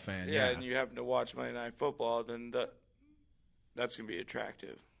football fan. Yeah, and you happen to watch Monday Night Football, then that's going to be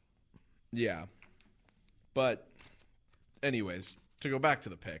attractive. Yeah. But anyways, to go back to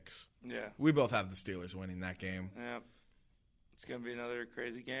the picks. Yeah. We both have the Steelers winning that game. Yeah. It's going to be another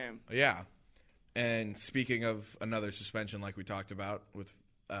crazy game. Yeah. And speaking of another suspension like we talked about with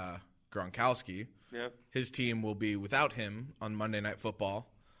Gronkowski, yep. His team will be without him on Monday Night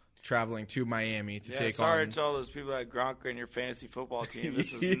Football, traveling to Miami to take on. Sorry to all those people that Gronk in your fantasy football team.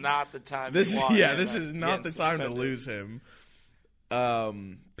 This is not the time. This is not the time to lose him.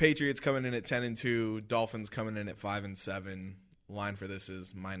 Patriots coming in at 10-2, Dolphins coming in at 5-7. Line for this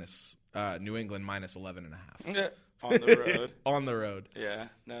is New England minus 11.5. On the road. On the road. Yeah.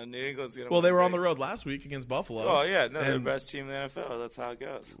 No, New England's going to. Well, they were on the road last week against Buffalo. Oh yeah, no, they're the best team in the NFL. That's how it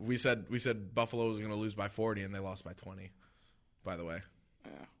goes. We said Buffalo was going to lose by 40, and they lost by 20. By the way.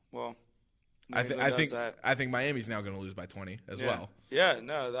 Yeah. Well, I think Miami's now going to lose by 20 as well. Yeah.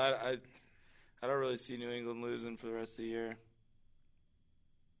 No, I don't really see New England losing for the rest of the year.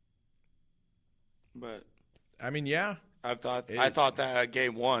 But I mean, yeah. I thought that at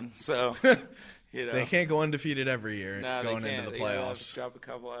game one, so they can't go undefeated every year going into the playoffs. They drop a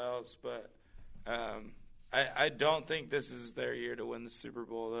couple L's, but I don't think this is their year to win the Super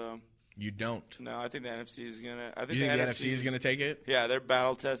Bowl, though. You don't? No, I think the NFC is gonna. You think the NFC is gonna take it? Yeah, they're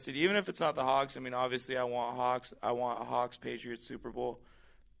battle tested. Even if it's not the Hawks, I mean, obviously, I want Hawks. I want a Hawks-Patriots Super Bowl,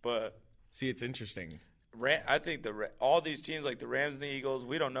 but see, it's interesting. I think all these teams, like the Rams and the Eagles,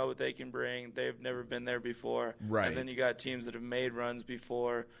 we don't know what they can bring. They've never been there before. Right. And then you got teams that have made runs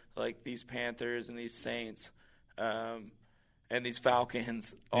before, like these Panthers and these Saints. and these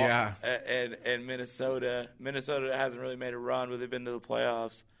Falcons. Yeah. And Minnesota. Minnesota hasn't really made a run, but they've been to the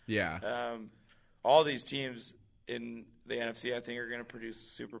playoffs. Yeah. All these teams in the NFC, I think, are going to produce a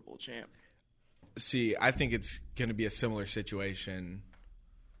Super Bowl champ. See, I think it's going to be a similar situation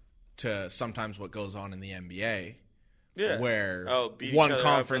to sometimes what goes on in the NBA, where beat one each other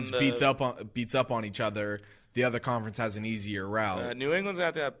conference up in beats up on each other, the other conference has an easier route. New England's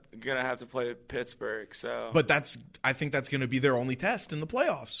going to have to play Pittsburgh, so. But I think that's going to be their only test in the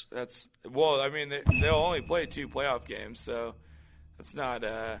playoffs. I mean, they'll only play 2 playoff games, so that's not.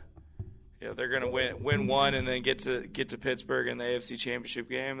 They're going to win one and then get to Pittsburgh in the AFC Championship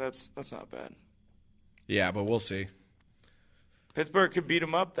game. That's not bad. Yeah, but we'll see. Pittsburgh could beat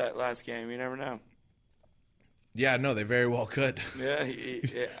them up that last game. You never know. Yeah, no, they very well could. Yeah,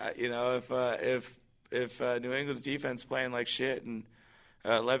 if New England's defense playing like shit and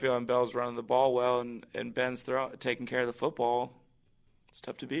Le'Veon Bell's running the ball well and Ben's taking care of the football, it's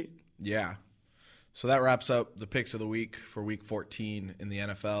tough to beat. Yeah. So that wraps up the picks of the week for Week 14 in the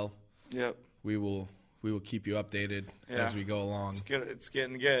NFL. Yep. We will keep you updated as we go along. It's good. It's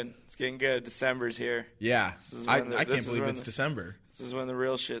getting good. It's getting good. December's here. Yeah. I can't believe it's December. This is when the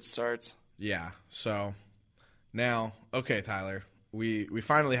real shit starts. Yeah. So now, okay, Tyler, we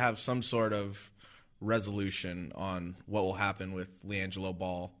finally have some sort of resolution on what will happen with LiAngelo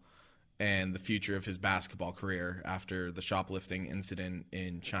Ball and the future of his basketball career after the shoplifting incident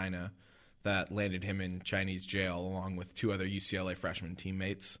in China that landed him in Chinese jail along with 2 other UCLA freshman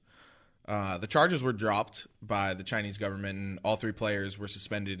teammates. The charges were dropped by the Chinese government, and all 3 players were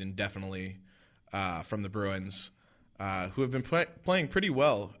suspended indefinitely from the Bruins, who have been playing pretty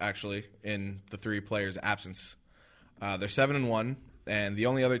well, actually, in the 3 players' absence. They're 7-1, and the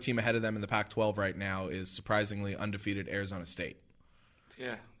only other team ahead of them in the Pac-12 right now is surprisingly undefeated Arizona State.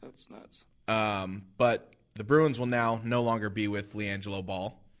 Yeah, that's nuts. But the Bruins will now no longer be with LiAngelo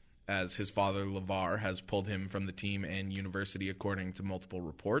Ball, as his father, LeVar, has pulled him from the team and university, according to multiple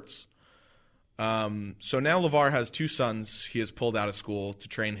reports. So now LeVar has 2 sons he has pulled out of school to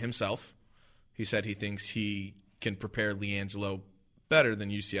train himself. He said he thinks he can prepare LiAngelo better than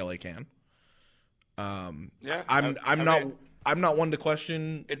UCLA can. I'm not one to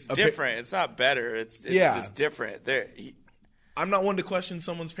question. It's different. It's not better. It's just different. I'm not one to question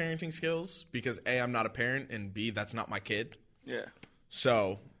someone's parenting skills because A, I'm not a parent, and B, that's not my kid. Yeah.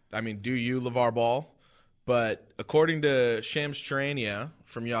 So, I mean, do you, LeVar Ball? But according to Shams Charania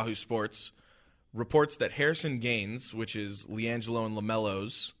from Yahoo Sports, reports that Harrison Gaines, which is LiAngelo and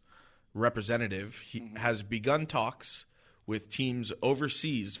LaMelo's representative, has begun talks with teams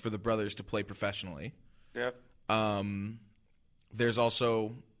overseas for the brothers to play professionally. Yep. There's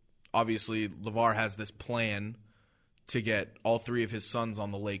also, obviously, LeVar has this plan to get all 3 of his sons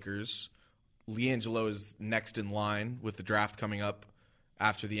on the Lakers. LiAngelo is next in line with the draft coming up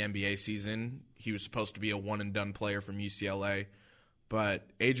after the NBA season. He was supposed to be a one-and-done player from UCLA, but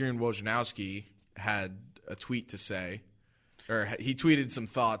Adrian Wojnarowski had a tweet to say, or he tweeted some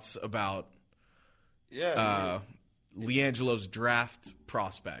thoughts about LiAngelo's draft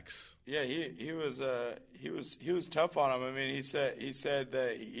prospects. Yeah, he was tough on him. I mean, he said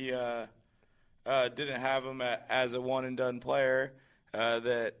that he didn't have him as a one and done player,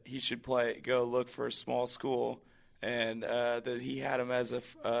 that he should go look for a small school, and that he had him as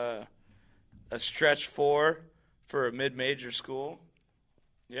a stretch 4 for a mid-major school.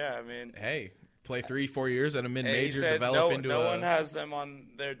 Yeah, I mean, hey, play 3-4 years at a mid-major, said develop into no one has them on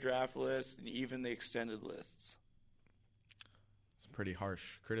their draft list, and even the extended lists. It's pretty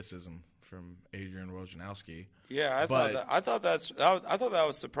harsh criticism from Adrian Wojnarowski. Yeah, I thought that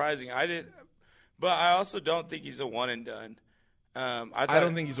was surprising. But I also don't think he's a one and done. I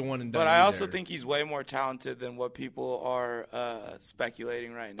don't think he's a one and done. But I either. also think he's way more talented than what people are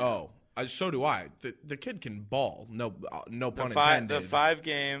speculating right now. So do I. The kid can ball. No pun intended. The 5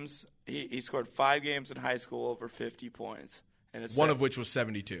 games he scored 5 games in high school over 50 points, and one of which was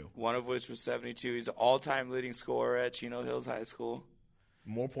 72. One of which was 72. He's an all-time leading scorer at Chino Hills High School.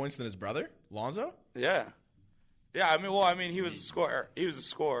 More points than his brother, Lonzo? Yeah. Yeah, I mean, he was a scorer. He was a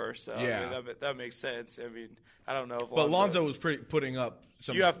scorer, so yeah. I mean, that makes sense. I mean, I don't know if but Lonzo was putting up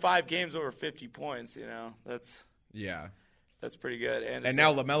some. You have 5 games over 50 points. You know, that's pretty good. And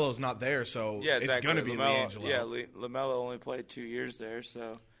now LaMelo's not there, so exactly. It's going to be LiAngelo. Yeah, LaMelo only played 2 years there,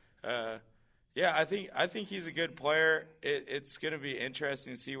 so I think he's a good player. It's going to be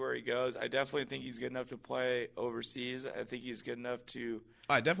interesting to see where he goes. I definitely think he's good enough to play overseas. I think he's good enough to.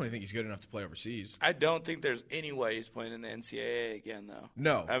 I definitely think he's good enough to play overseas. I don't think there's any way he's playing in the NCAA again, though.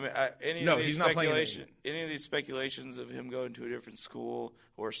 No. I mean, he's not playing. Any of these speculations of him going to a different school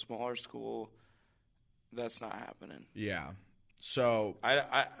or a smaller school, that's not happening. Yeah. So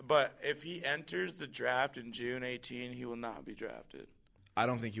But if he enters the draft in June 18, he will not be drafted. I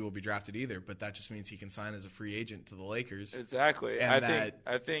don't think he will be drafted either, but that just means he can sign as a free agent to the Lakers. Exactly. And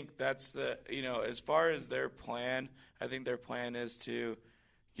I think that's the, as far as their plan, I think their plan is to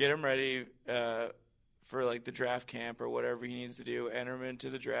get him ready for like the draft camp or whatever he needs to do, enter him into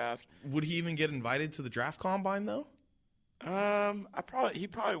the draft. Would he even get invited to the draft combine though? He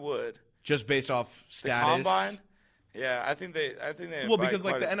probably would. Just based off status. The combine? Yeah, I think they Well, because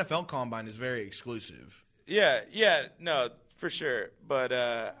like the NFL combine is very exclusive. Yeah, no, for sure. But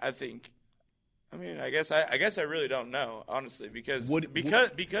I think, I guess I really don't know, honestly, because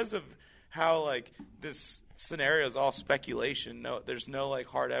of how like this scenario is all speculation. No, there's no like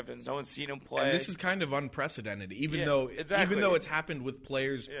hard evidence. No one's seen him play. And this is kind of unprecedented, even though it's happened with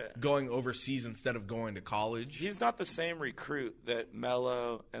players going overseas instead of going to college. He's not the same recruit that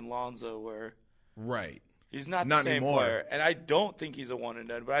Melo and Lonzo were. Right. He's not the same anymore. player, and I don't think he's a one and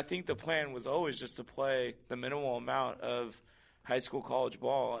done. But I think the plan was always just to play the minimal amount of high school, college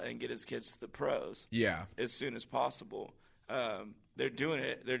ball, and get his kids to the pros. Yeah, as soon as possible. They're doing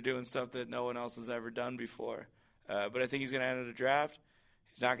it. They're doing stuff that no one else has ever done before. But I think he's going to enter the draft.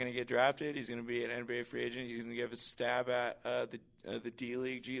 He's not going to get drafted. He's going to be an NBA free agent. He's going to give a stab at the D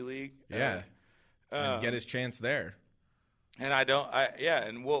League, G League. Yeah, and get his chance there. And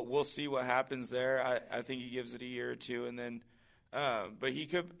and we'll see what happens there. I think he gives it a year or two, and then, but he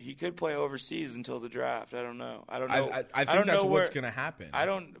could play overseas until the draft. I don't know. I think that's what's going to happen.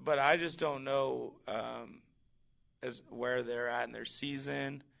 But I just don't know as where they're at in their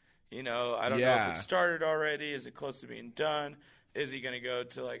season. I don't know if it started already. Is it close to being done? Is he going to go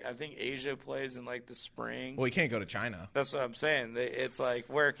to I think Asia plays in the spring. Well, he can't go to China. That's what I'm saying. It's like,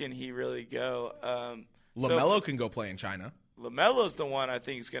 where can he really go? LaMelo can go play in China. LaMelo's the one I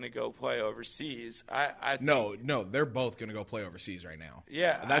think is going to go play overseas. I think, no, they're both going to go play overseas right now.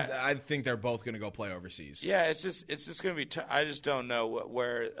 Yeah, I think they're both going to go play overseas. Yeah, it's just going to be. I just don't know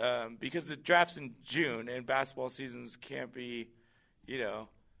where because the draft's in June and basketball seasons can't be,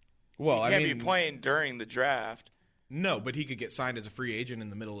 Well, he can't be playing during the draft. No, but he could get signed as a free agent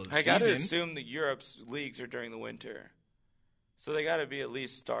in the middle of the I season. got to assume that Europe's leagues are during the winter, so they got to be at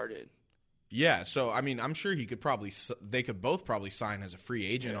least started. Yeah, so I'm sure they could both probably sign as a free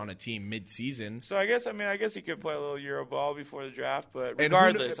agent on a team mid-season. So I guess he could play a little Euro ball before the draft, but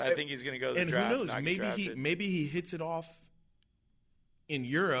regardless, I think he's going to go to the draft. And who knows? Maybe he hits it off in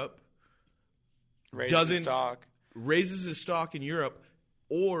Europe, raises his stock in Europe,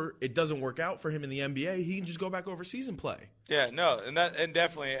 or it doesn't work out for him in the NBA. He can just go back overseas and play. Yeah, no, and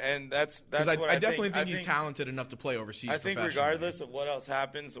that's what I definitely think he's talented enough to play overseas. I think regardless of what else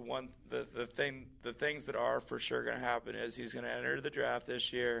happens, the things that are for sure going to happen is he's going to enter the draft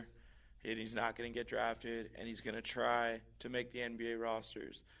this year, and he's not going to get drafted, and he's going to try to make the NBA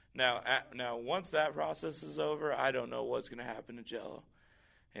rosters. Now, once that process is over, I don't know what's going to happen to Jello.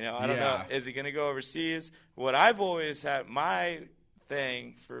 I don't know. Is he going to go overseas? What I've always had my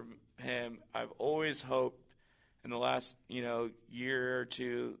thing for him, I've always hoped in the last year or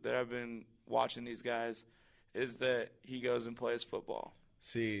two that I've been watching these guys is that he goes and plays football.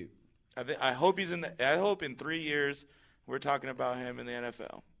 See, I hope I hope in 3 years we're talking about him in the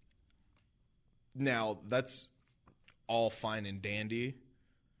NFL. Now that's all fine and dandy,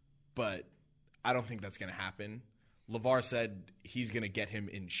 but I don't think that's going to happen. LeVar said he's going to get him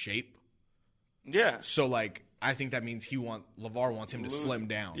in shape. Yeah. So I think that means LeVar wants him to slim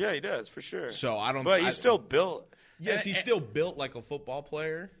down. Yeah, he does for sure. So I don't. But he's still built. Yes, he's still built like a football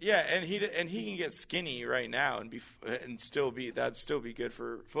player. Yeah, and he can get skinny right now that'd still be good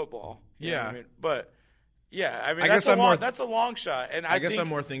for football. But that's a long shot. And I guess I'm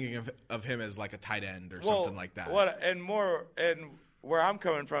more thinking of him as like a tight end or something like that. And where I'm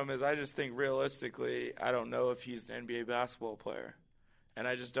coming from is I just think realistically, I don't know if he's an NBA basketball player. And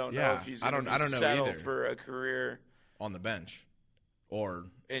I just don't know if he's going to settle for a career on the bench or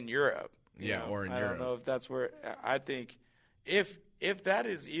in Europe. Or in Europe. I don't know if that's where I think if that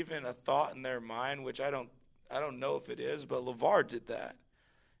is even a thought in their mind, which I don't know if it is, but LeVar did that.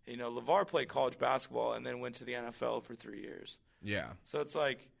 LeVar played college basketball and then went to the NFL for 3 years. Yeah. So it's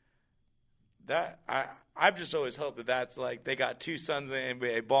like that. I've just always hoped that that's like they got two sons in the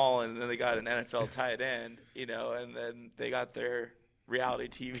NBA balling, and then they got an NFL tight end, and then they got their reality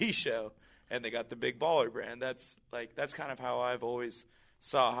TV show, and they got the big baller brand. That's kind of how I've always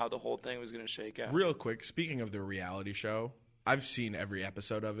saw how the whole thing was going to shake out. Real quick, speaking of the reality show, I've seen every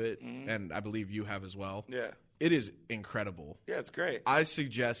episode of it, and I believe you have as well. Yeah. It is incredible. Yeah, it's great. I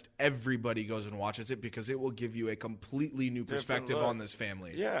suggest everybody goes and watches it because it will give you a completely new perspective look. on this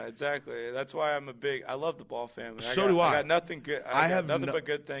family. Yeah, exactly. That's why I love the Ball family. So do I. I got nothing good. I have nothing but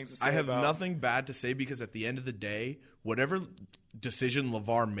good things to say I have about. nothing bad to say because at the end of the day, whatever decision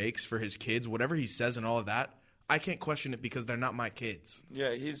LeVar makes for his kids, whatever he says and all of that, I can't question it because they're not my kids.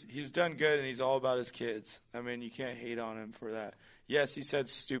 Yeah, he's done good, and he's all about his kids. I mean, you can't hate on him for that. Yes, he said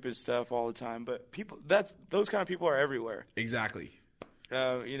stupid stuff all the time, but those kind of people are everywhere. Exactly.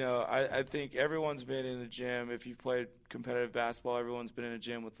 I think everyone's been in the gym. If you've played competitive basketball, everyone's been in a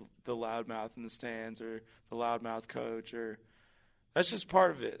gym with the loudmouth in the stands or the loudmouth coach, or that's just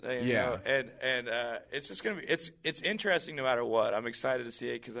part of it. You know? And it's just gonna be it's interesting no matter what. I'm excited to see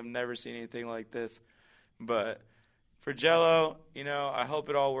it because I've never seen anything like this. But for Jello, I hope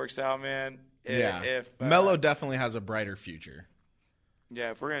it all works out, man. If Melo definitely has a brighter future.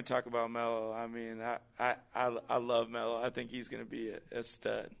 Yeah, if we're going to talk about Melo, I mean, I love Melo. I think he's going to be a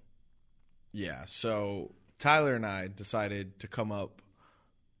stud. Yeah, so Tyler and I decided to come up.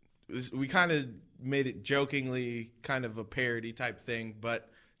 We kind of made it jokingly, kind of a parody type thing,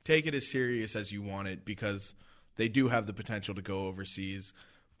 but take it as serious as you want it because they do have the potential to go overseas.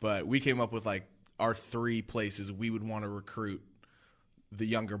 But we came up with like our 3 places we would want to recruit the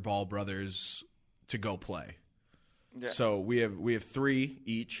younger Ball brothers to go play. Yeah. So we have 3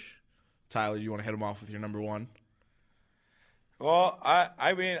 each. Tyler, you want to hit them off with your number 1? Well,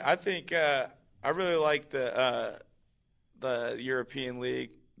 I think I really like the European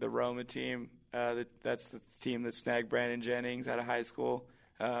League, the Roma team. That's the team that snagged Brandon Jennings out of high school.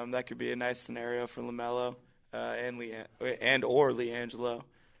 That could be a nice scenario for LaMelo or LiAngelo.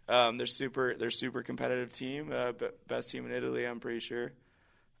 They're super competitive team, best team in Italy, I'm pretty sure.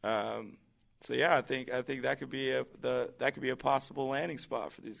 So yeah, I think that could be a possible landing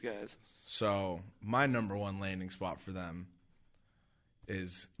spot for these guys. So my number 1 landing spot for them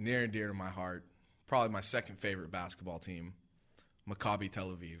is near and dear to my heart. Probably my second favorite basketball team, Maccabi Tel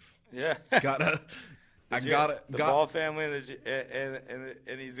Aviv. Yeah, the Ball family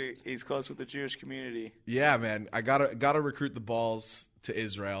and he's close with the Jewish community. Yeah, man, I gotta recruit the Balls to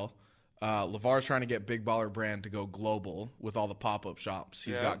Israel. LeVar's trying to get Big Baller Brand to go global with all the pop-up shops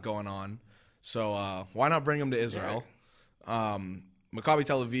he's got going on. So why not bring him to Israel? Yeah. Maccabi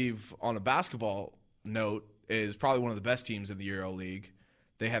Tel Aviv, on a basketball note, is probably one of the best teams in the Euro League.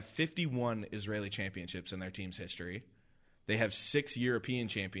 They have 51 Israeli championships in their team's history. They have 6 European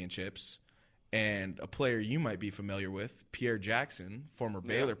championships. And a player you might be familiar with, Pierre Jackson, former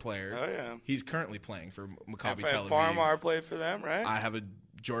Baylor player. Oh, yeah. He's currently playing for Maccabi Tel Aviv. Farmar played for them, right? I have a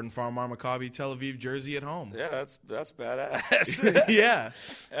Jordan Farmar Maccabi Tel Aviv jersey at home. Yeah, that's badass. Yeah.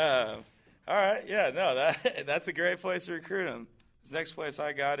 All right. Yeah, no, that's a great place to recruit him. This next place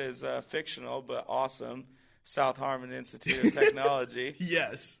I got is fictional but awesome, South Harmon Institute of Technology.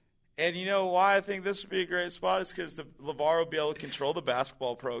 Yes. And you know why I think this would be a great spot is because LeVar will be able to control the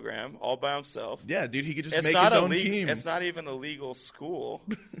basketball program all by himself. Yeah, dude, he could just make his own team. It's not even a legal school.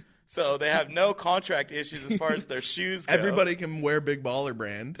 So they have no contract issues as far as their shoes go. Everybody can wear Big Baller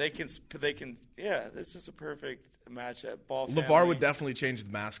Brand. They can. Yeah, this is a perfect matchup. Ball LeVar family. would definitely change the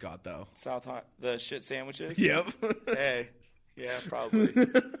mascot, though. The shit sandwiches? Yep. Hey, yeah, probably.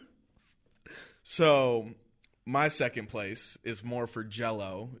 So my second place is more for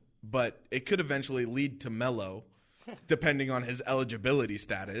Jello, but it could eventually lead to Melo, depending on his eligibility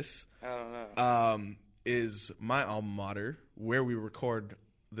status. I don't know. Is my alma mater, where we record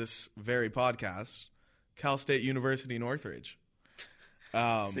this very podcast, Cal State University Northridge.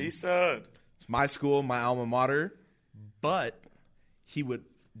 CSUN. It's my school, my alma mater, but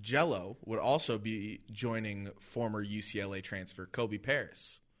Jello would also be joining former UCLA transfer Kobe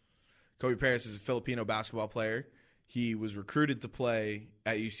Paris. Kobe Paris is a Filipino basketball player. He was recruited to play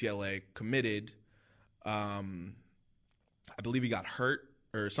at UCLA, committed. I believe he got hurt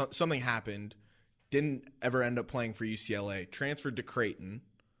or something happened. Didn't ever end up playing for UCLA. Transferred to Creighton.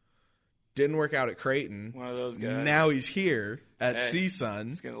 Didn't work out at Creighton. One of those guys. Now he's here at CSUN.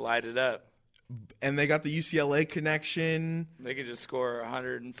 He's going to light it up. And they got the UCLA connection. They could just score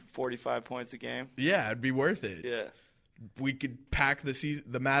 145 points a game. Yeah, it'd be worth it. Yeah. We could pack the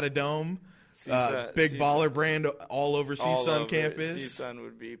Matadome. Big Baller Brand all over CSUN campus. CSUN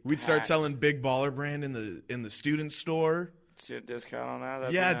would be packed. We'd start selling Big Baller Brand in the student store. Student discount on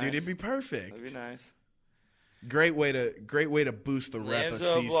that? Yeah, nice. Dude, it'd be perfect. That'd be nice. Great way to boost the rep of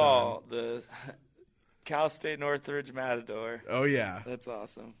CSUN. Ball, the Cal State Northridge Matador. Oh yeah, that's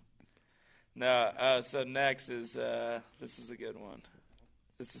awesome. No, so next is this is a good one.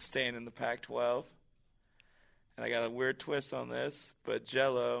 This is staying in the Pac-12, and I got a weird twist on this, but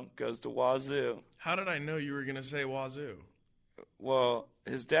Jello goes to Wazoo. How did I know you were going to say Wazoo? Well,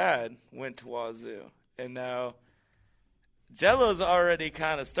 his dad went to Wazoo, and now Jello's already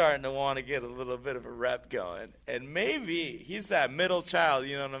kind of starting to want to get a little bit of a rep going, and maybe he's that middle child.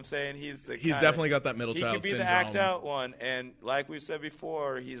 You know what I'm saying? He's definitely got that middle child syndrome. He could be the act out one, and like we've said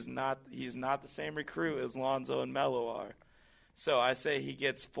before, he's not the same recruit as Lonzo and Melo are. So I say he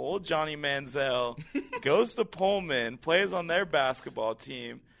gets full Johnny Manziel, goes to Pullman, plays on their basketball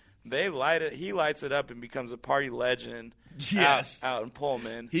team. He lights it up and becomes a party legend. Yes. Out in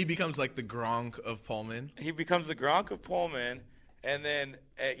Pullman. He becomes like the Gronk of Pullman. He becomes the Gronk of Pullman, and then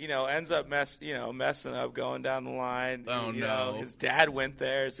ends up messing up going down the line. Oh, no. His dad went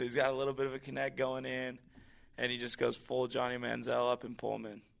there, so he's got a little bit of a connect going in, and he just goes full Johnny Manziel up in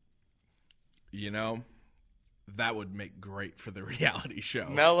Pullman. That would make great for the reality show.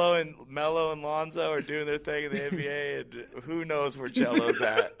 Melo and Lonzo are doing their thing in the NBA, and who knows where Jello's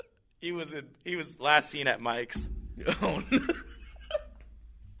at? He was last seen at Mike's. Oh, no.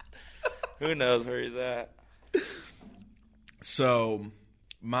 Who knows where he's at? So,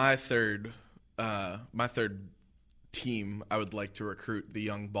 my third team I would like to recruit the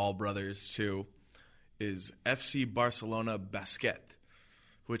young Ball brothers to is FC Barcelona Basket,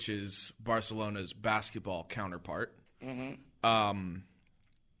 which is Barcelona's basketball counterpart. Mm-hmm.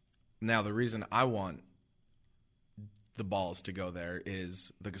 Now, the reason I want the Balls to go there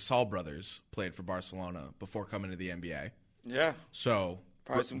is the Gasol brothers played for Barcelona before coming to the NBA. Yeah. So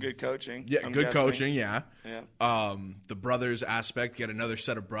probably some good coaching. Yeah, I'm good guessing. coaching, yeah. Yeah. The brothers aspect, get another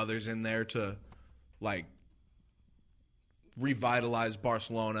set of brothers in there to revitalize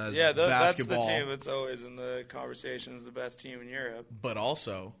Barcelona's basketball. That's the team that's always in the conversation as the best team in Europe. But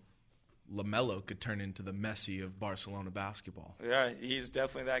also, LaMelo could turn into the Messi of Barcelona basketball. Yeah, he's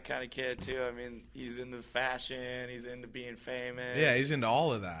definitely that kind of kid, too. I mean, he's into fashion. He's into being famous. Yeah, he's into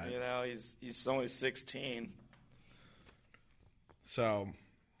all of that. He's only 16. So,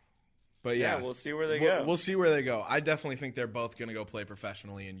 but yeah. We'll see where they go. We'll see where they go. I definitely think they're both going to go play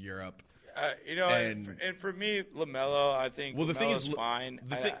professionally in Europe. And for me, LaMelo, I think LaMelo's fine.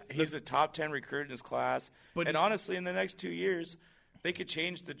 He's a top 10 recruit in his class. And honestly, in the next 2 years, they could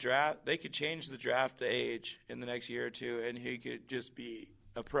change the draft. They could change the draft age in the next year or two, and he could just be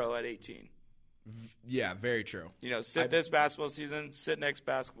a pro at 18. Yeah, very true. Sit this basketball season, sit next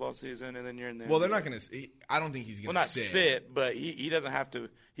basketball season, and then you're in there. Well, they're not going to – I don't think he's going to sit. Well, not sit, but he doesn't have to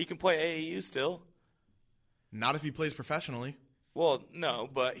 – he can play AAU still. Not if he plays professionally. Well, no,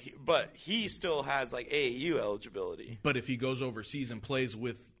 but he still has, AAU eligibility. But if he goes overseas and plays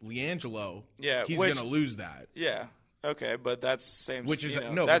with LiAngelo, he's going to lose that. Yeah. Okay, but that's same. Which is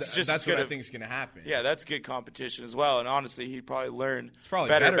that's what I think is going to happen. Yeah, that's good competition as well. And honestly, he'd probably learn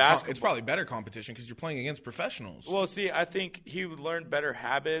better basketball. It's probably better competition because you're playing against professionals. Well, see, I think he would learn better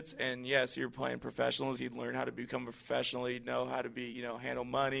habits. And yes, you're playing professionals. He'd learn how to become a professional. He'd know how to be, handle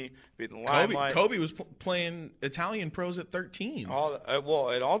money, be in the limelight. Kobe was playing Italian pros at 13. And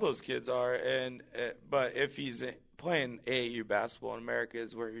all those kids are. But if he's playing AAU basketball in America,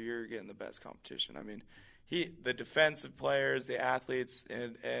 is where you're getting the best competition. I mean. The defensive players, the athletes,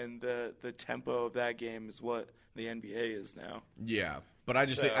 and the tempo of that game is what the NBA is now. Yeah, but I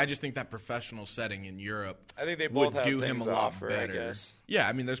just think that professional setting in Europe, I think they both would have do things him a to lot offer, better. I guess. Yeah,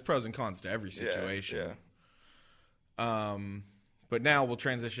 I mean, there's pros and cons to every situation. Yeah. But now we'll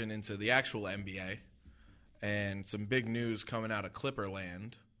transition into the actual NBA, and some big news coming out of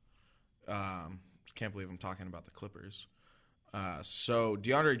Clipperland. Can't believe I'm talking about the Clippers. So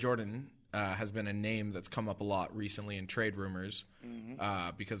DeAndre Jordan has been a name that's come up a lot recently in trade rumors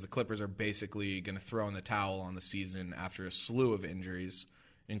because the Clippers are basically going to throw in the towel on the season after a slew of injuries,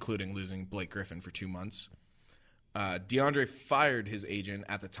 including losing Blake Griffin for 2 months. DeAndre fired his agent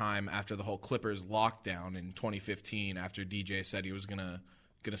at the time after the whole Clippers lockdown in 2015 after DJ said he was going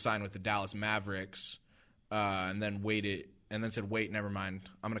to sign with the Dallas Mavericks and then said, wait, never mind.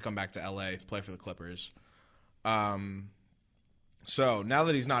 I'm going to come back to L.A., play for the Clippers. So now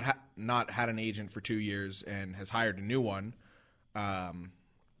that he's not had an agent for 2 years and has hired a new one,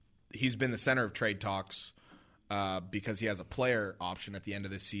 he's been the center of trade talks because he has a player option at the end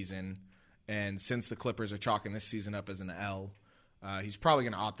of this season. And since the Clippers are chalking this season up as an L, he's probably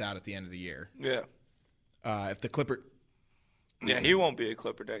going to opt out at the end of the year. Yeah. He won't be a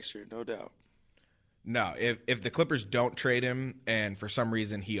Clipper next year, no doubt. No, if the Clippers don't trade him and for some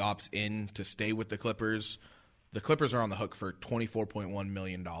reason he opts in to stay with the Clippers are on the hook for $24.1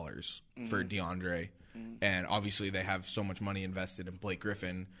 million for DeAndre. Mm-hmm. And obviously they have so much money invested in Blake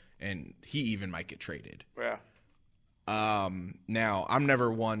Griffin, and he even might get traded. Yeah. Now, I'm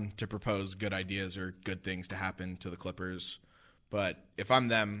never one to propose good ideas or good things to happen to the Clippers, but if I'm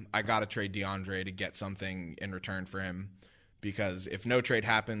them, I got to trade DeAndre to get something in return for him, because if no trade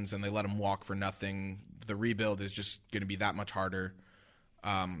happens and they let him walk for nothing, the rebuild is just going to be that much harder.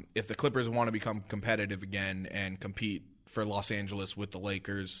 If the Clippers want to become competitive again and compete for Los Angeles with the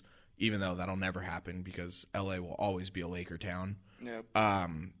Lakers, even though that'll never happen because LA will always be a Laker town,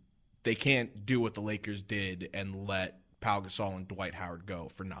 they can't do what the Lakers did and let Pau Gasol and Dwight Howard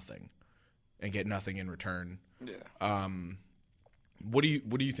go for nothing and get nothing in return. Yeah. What do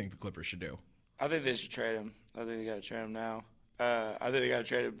you think the Clippers should do? I think they should trade him. I think they got to trade him now. I think they got to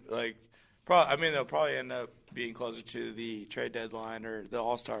trade him. They'll probably end up being closer to the trade deadline or the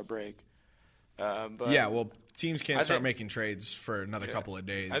All-Star break. But teams can't start making trades for another couple of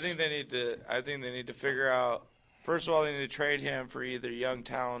days. I think they need to figure out. First of all, they need to trade him for either young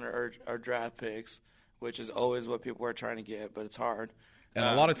talent or draft picks, which is always what people are trying to get, but it's hard. And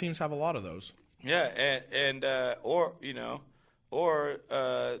a lot of teams have a lot of those. Yeah,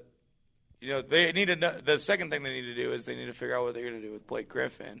 they need to. The second thing they need to do is they need to figure out what they're going to do with Blake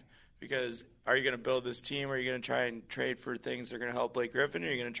Griffin. Because are you going to build this team, or are you going to try and trade for things that are going to help Blake Griffin, or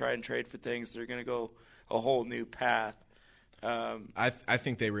are you going to try and trade for things that are going to go a whole new path? I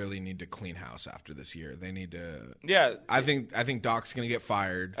think they really need to clean house after this year. They need to. Yeah, I think Doc's going to get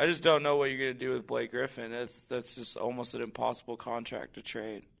fired. I just don't know what you're going to do with Blake Griffin. That's just almost an impossible contract to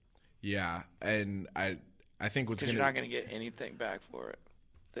trade. Yeah, and I think what's because you're not going to get anything back for it.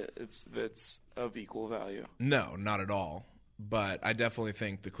 That's of equal value. No, not at all. But I definitely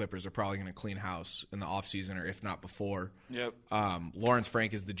think the Clippers are probably going to clean house in the offseason, or if not before. Yep. Lawrence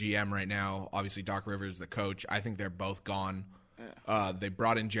Frank is the GM right now. Obviously, Doc Rivers is the coach. I think they're both gone. Yeah. They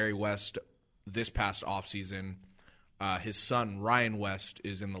brought in Jerry West this past offseason. His son, Ryan West,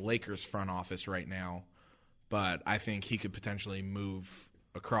 is in the Lakers front office right now. But I think he could potentially move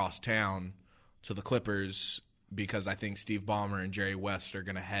across town to the Clippers, because I think Steve Ballmer and Jerry West are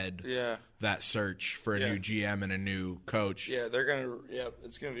going to head that search for a new GM and a new coach. Yeah, they're going to. Yep,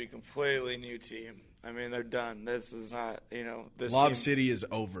 it's going to be a completely new team. I mean, they're done. This is not, this Lob team, City is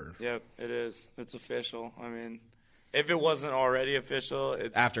over. Yep, it is. It's official. I mean, if it wasn't already official,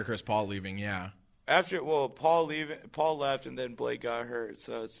 it's after Chris Paul leaving. Yeah. Paul left, and then Blake got hurt.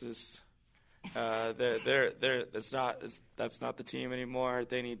 So it's just that's not the team anymore.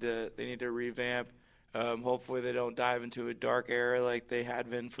 They need to revamp. Hopefully they don't dive into a dark era like they had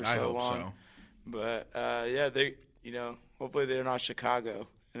been for so long. So. But they hopefully they're not Chicago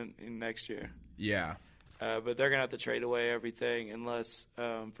in next year. Yeah. But they're gonna have to trade away everything unless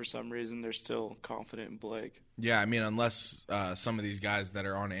for some reason they're still confident in Blake. Yeah, I mean, unless some of these guys that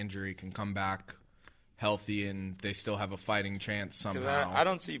are on injury can come back healthy and they still have a fighting chance somehow. I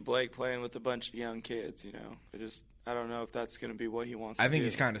don't see Blake playing with a bunch of young kids. I don't know if that's gonna be what he wants. I think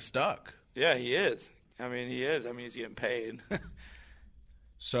he's kind of stuck. Yeah, he is. I mean, he is. I mean, he's getting paid.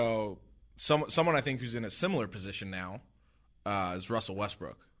 So, someone I think who's in a similar position now is Russell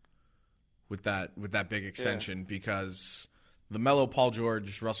Westbrook with that big extension, because the Melo, Paul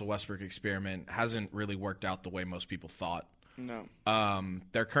George, Russell Westbrook experiment hasn't really worked out the way most people thought. No.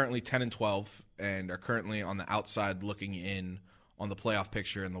 They're currently 10-12 and are currently on the outside looking in on the playoff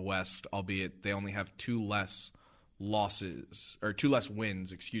picture in the West, albeit they only have two less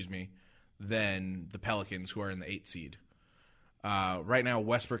wins, than the Pelicans, who are in the 8th seed. Right now,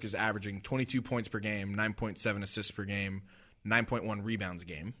 Westbrook is averaging 22 points per game, 9.7 assists per game, 9.1 rebounds a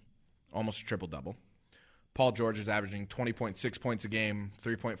game, almost a triple-double. Paul George is averaging 20.6 points a game,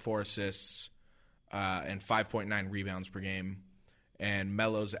 3.4 assists, and 5.9 rebounds per game. And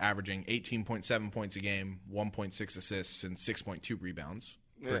Melo's averaging 18.7 points a game, 1.6 assists, and 6.2 rebounds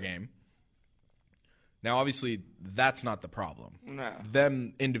per game. Now, obviously, that's not the problem. No.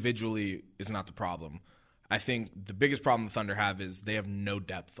 Them individually is not the problem. I think the biggest problem the Thunder have is they have no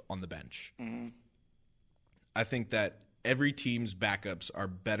depth on the bench. Mm-hmm. I think that every team's backups are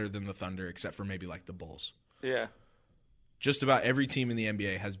better than the Thunder, except for maybe like the Bulls. Yeah. Just about every team in the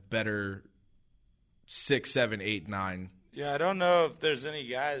NBA has better 6, 7, 8, 9. Yeah, I don't know if there's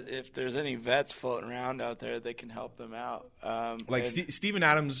any vets floating around out there that can help them out. Steven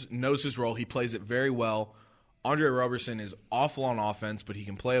Adams knows his role. He plays it very well. Andre Roberson is awful on offense, but he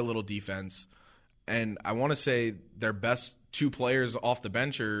can play a little defense. And I want to say their best two players off the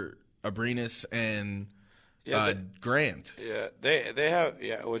bench are Abrinas and Grant. Yeah, they have,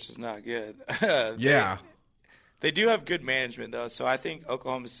 which is not good. They do have good management, though, so I think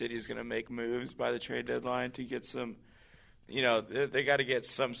Oklahoma City is going to make moves by the trade deadline to get some – they got to get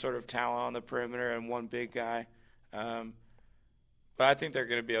some sort of talent on the perimeter and one big guy. But I think they're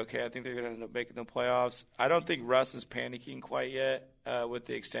going to be okay. I think they're going to end up making the playoffs. I don't think Russ is panicking quite yet with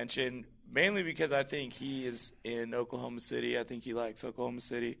the extension, mainly because I think he is in Oklahoma City. I think he likes Oklahoma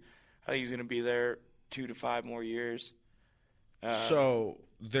City. I think he's going to be there 2 to 5 more years. So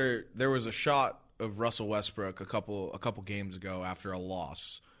there was a shot of Russell Westbrook a couple games ago after a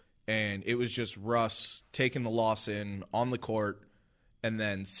loss, and it was just Russ taking the loss in on the court and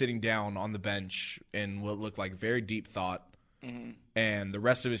then sitting down on the bench in what looked like very deep thought. Mm-hmm. And the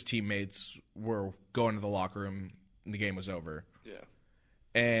rest of his teammates were going to the locker room, and the game was over. Yeah.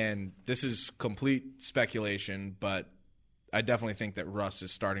 And this is complete speculation, but I definitely think that Russ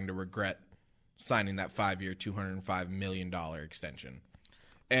is starting to regret signing that 5-year, $205 million extension.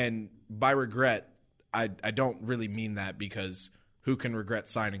 And by regret, I don't really mean that, because who can regret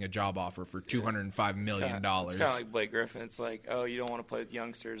signing a job offer for $205 million? It's kind of like Blake Griffin. It's like, oh, you don't want to play with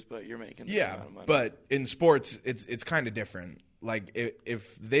youngsters, but you're making this amount of money. But in sports, it's kind of different. Like,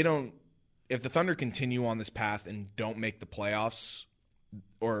 if the Thunder continue on this path and don't make the playoffs,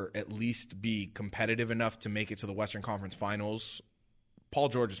 or at least be competitive enough to make it to the Western Conference Finals, Paul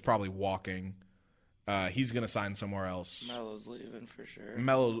George is probably walking. He's going to sign somewhere else. Melo's leaving for sure.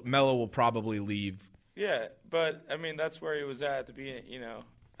 Melo will probably leave. Yeah, but I mean that's where he was at the beginning.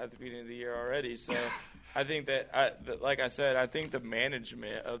 At the beginning of the year already. So I think like I said, I think the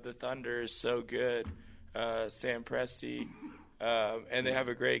management of the Thunder is so good. Sam Presti, and they have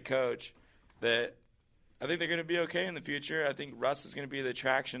a great coach that I think they're going to be okay in the future. I think Russ is going to be the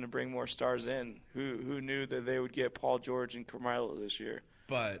attraction to bring more stars in. Who knew that they would get Paul George and Carmelo this year?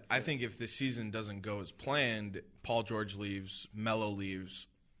 But I think if the season doesn't go as planned, Paul George leaves, Melo leaves,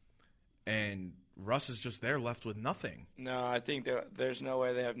 and Russ is just there left with nothing. No, I think there's no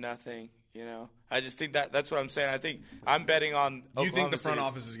way they have nothing. I just think that's what I'm saying. I think I'm betting on Oklahoma You think the front City's,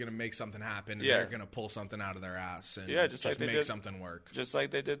 office is going to make something happen, and they're going to pull something out of their ass and just like they make did, something work. Just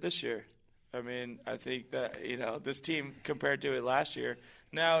like they did this year. I mean, I think that, this team compared to it last year.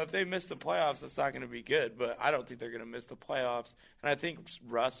 Now, if they miss the playoffs, that's not going to be good, but I don't think they're going to miss the playoffs. And I think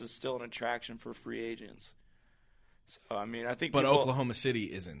Russ is still an attraction for free agents. So, I mean, I think But Oklahoma City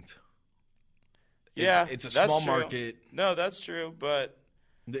isn't. Yeah. It's a small true. market. No, that's true, but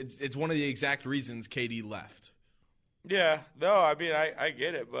It's one of the exact reasons KD left. yeah, no, I mean, I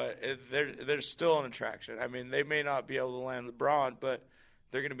get it, but they're still an attraction. I mean, they may not be able to land LeBron, but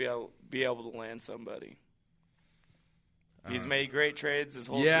they're going to be able to land somebody. He's made great trades his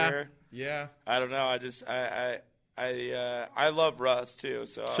whole career. Yeah. I don't know. I love Russ too.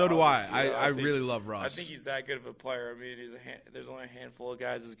 So do I. I think, really love Russ. I think he's that good of a player. I mean, there's only a handful of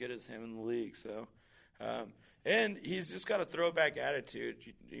guys as good as him in the league. So, and he's just got a throwback attitude.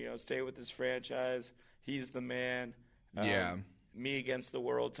 Stay with his franchise. He's the man. Me against the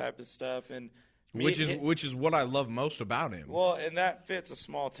world type of stuff, and which is what I love most about him. Well, and that fits a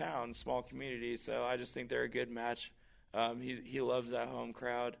small town, small community. So I just think they're a good match. He loves that home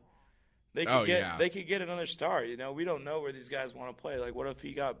crowd. They could get another star. We don't know where these guys want to play. Like, what if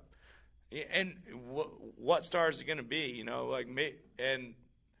he got? And what star is it going to be? And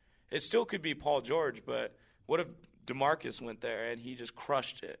it still could be Paul George, but what if DeMarcus went there and he just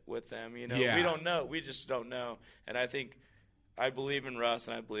crushed it with them? We don't know. We just don't know. And I believe in Russ,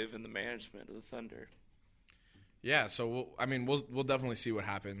 and I believe in the management of the Thunder. Yeah, so we'll definitely see what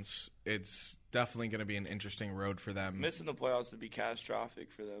happens. It's definitely going to be an interesting road for them. Missing the playoffs would be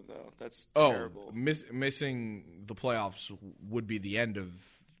catastrophic for them, though. That's terrible. Missing the playoffs would be the end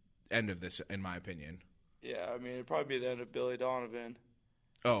of this, in my opinion. Yeah, I mean, it'd probably be the end of Billy Donovan.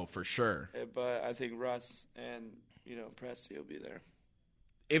 Oh, for sure. But I think Russ and Presti will be there.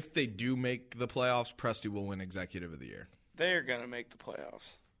 If they do make the playoffs, Presti will win Executive of the Year. They are going to make the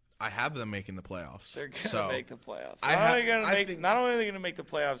playoffs. I have them making the playoffs. They're going to make the playoffs. Not only are they going to make the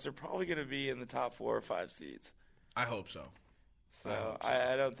playoffs, they're probably going to be in the top 4 or 5 seeds. I hope so. So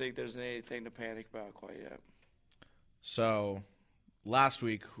I don't think there's anything to panic about quite yet. So last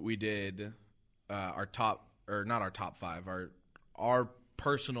week we did our top, or not our top 5, our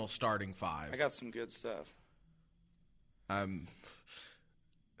personal starting 5. I got some good stuff. I'm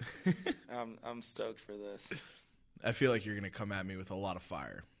stoked for this. I feel like you're going to come at me with a lot of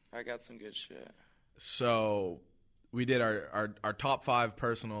fire. I got some good shit. So we did our top 5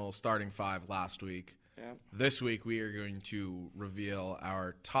 personal starting 5 last week. Yeah. This week we are going to reveal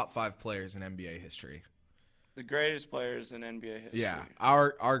our top 5 players in NBA history. The greatest players in NBA history. Yeah,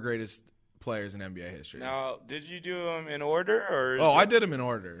 our greatest players in NBA history. Now, did you do them in order? I did them in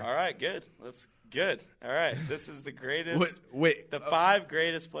order. All right, good. Good. All right. This is the greatest. Wait. The 5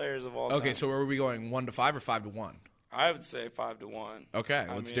 greatest players of all time. Okay, so are we going 1 to 5 or 5 to 1? I would say 5 to 1. Okay,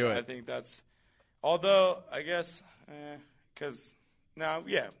 let's do it. I think that's. Although I guess because No,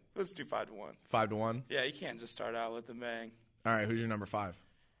 yeah, let's do 5-1. 5-1. Yeah, you can't just start out with a bang. All right, who's your number 5?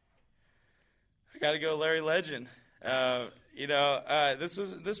 I got to go Larry Legend. This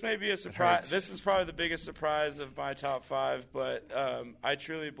may be a surprise. This is probably the biggest surprise of my top 5, but I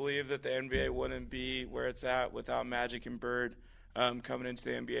truly believe that the NBA wouldn't be where it's at without Magic and Bird coming into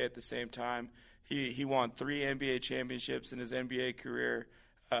the NBA at the same time. He won 3 NBA championships in his NBA career.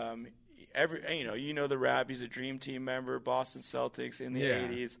 The rap. He's a Dream Team member, Boston Celtics in the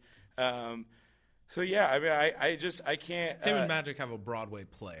 80s. So yeah, I mean, I can't. Him and Magic have a Broadway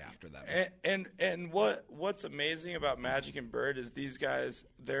play after that. And what's amazing about Magic and Bird is these guys,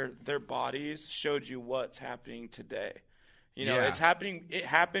 their bodies showed you what's happening today. It's happening. It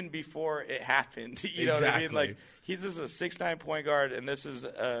happened before it happened. You know what I mean? Like this is a 6'9" point guard, and this is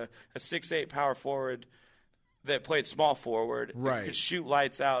a 6'8" power forward that played small forward. Right. Could shoot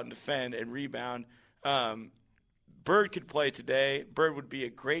lights out and defend and rebound. Bird could play today. Bird would be a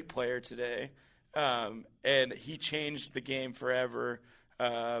great player today. And he changed the game forever.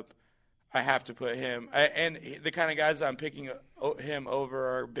 I have to put him. And the kind of guys that I'm picking him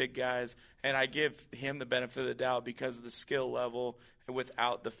over are big guys, and I give him the benefit of the doubt because of the skill level and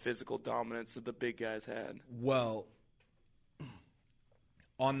without the physical dominance that the big guys had. Well,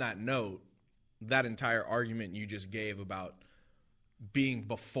 on that note, that entire argument you just gave about being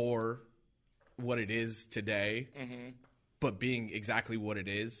before what it is today, but being exactly what it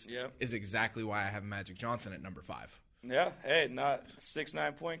is exactly why I have Magic Johnson at number 5. Yeah, hey, not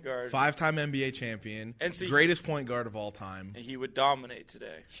 6'9" point guard. 5-time NBA champion, and greatest point guard of all time. And he would dominate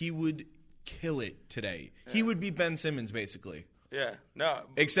today. He would kill it today. Yeah. He would be Ben Simmons, basically. Yeah, no.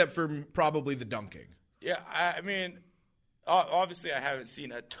 Except for probably the dunking. Yeah, I mean, obviously I haven't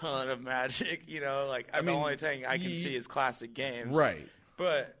seen a ton of Magic, the only thing I can see is classic games. Right.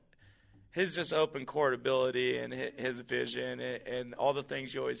 But his just open court ability and his vision and all the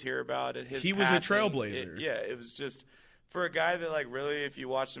things you always hear about and his he passing, was a trailblazer. It was just for a guy that really, if you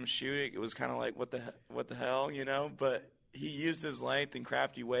watched him shoot, it was kind of like what the hell, But he used his length in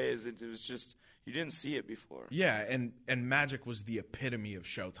crafty ways, and it was just you didn't see it before. Yeah, and Magic was the epitome of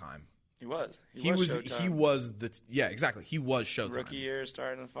Showtime. He was. He was exactly. He was Showtime. Rookie year,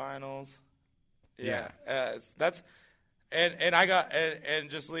 starting the finals. Yeah. That's. And I got and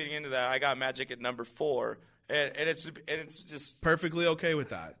just leading into that, I got Magic at number 4, and it's just perfectly okay with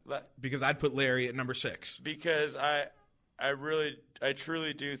that because I'd put Larry at number 6 because I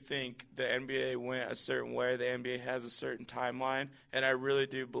truly do think the NBA went a certain way. The NBA has a certain timeline, and I really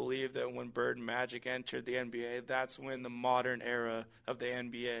do believe that when Bird and Magic entered the NBA, that's when the modern era of the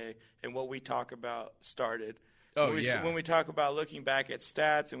NBA and what we talk about started. When we talk about looking back at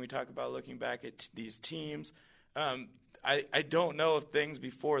stats and we talk about looking back at these teams. I don't know if things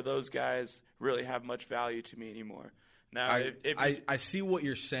before those guys really have much value to me anymore. Now, I see what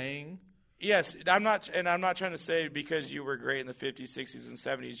you're saying. Yes, I'm not trying to say because you were great in the 50s, 60s, and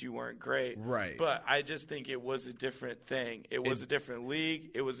 70s you weren't great. Right. But I just think it was a different thing. It was a different league.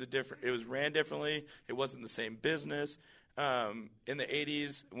 It was ran differently. It wasn't the same business. In the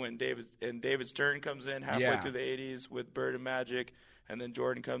 80s, when David Stern comes in halfway through the 80s with Bird and Magic, and then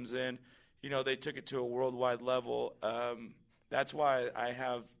Jordan comes in. They took it to a worldwide level. That's why I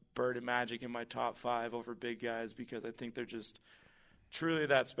have Bird and Magic in my top 5 over big guys because I think they're just truly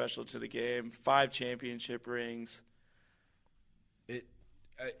that special to the game. 5 championship rings.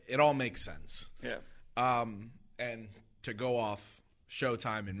 It all makes sense. Yeah. And to go off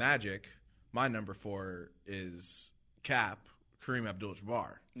Showtime and Magic, my number 4 is Cap, Kareem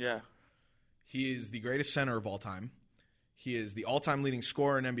Abdul-Jabbar. Yeah. He is the greatest center of all time. He is the all-time leading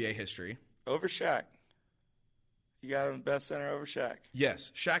scorer in NBA history. Over Shaq. You got him best center over Shaq.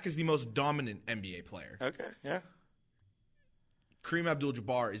 Yes. Shaq is the most dominant NBA player. Okay, yeah. Kareem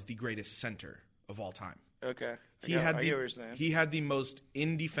Abdul-Jabbar is the greatest center of all time. Okay. I get what you're saying. He had the most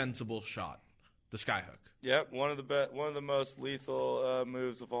indefensible shot, the skyhook. Yep, one of the most lethal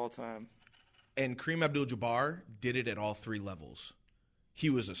moves of all time. And Kareem Abdul-Jabbar did it at all 3 levels. He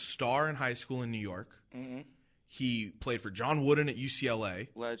was a star in high school in New York. Mm-hmm. He played for John Wooden at UCLA.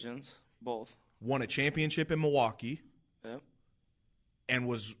 Legends, both. Won a championship in Milwaukee. Yep. And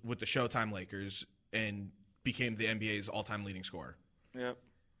was with the Showtime Lakers and became the NBA's all-time leading scorer. Yep.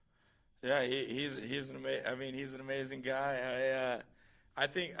 Yeah, he's an amazing guy. I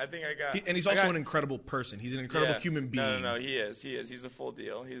think I got. And he's also an incredible person. He's an incredible human being. No, he is. He's a full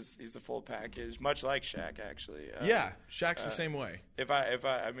deal. He's a full package, much like Shaq actually. Shaq's the same way. If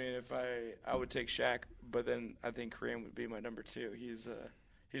I would take Shaq, but then I think Kareem would be my number 2.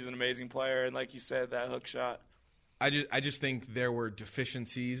 He's an amazing player, and like you said, that hook shot. I just think there were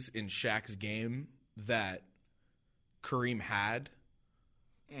deficiencies in Shaq's game that Kareem had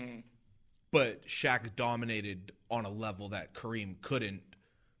But Shaq dominated on a level that Kareem couldn't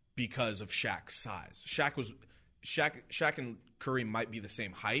because of Shaq's size. Shaq and Kareem might be the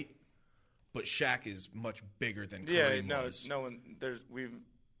same height, but Shaq is much bigger than Kareem was. We've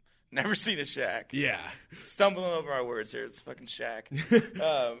never seen a Shaq. Yeah. Stumbling over our words here. It's fucking Shaq.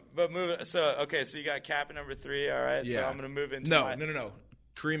 But so you got Cap at number 3, all right? Yeah. So I'm going to move into No.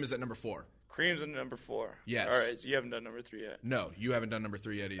 Kareem is at number 4. Kareem's at number 4. Yes. All right, so you haven't done number 3 yet. No, you haven't done number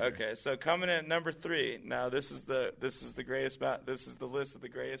 3 yet either. Okay, so coming in at number 3. Now this is the greatest. This is the list of the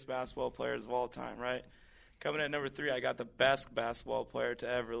greatest basketball players of all time, right? Coming in at number 3, I got the best basketball player to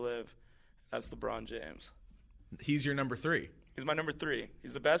ever live. That's LeBron James. He's your number 3. He's my number 3.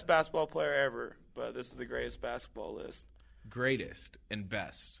 He's the best basketball player ever, but this is the greatest basketball list. Greatest and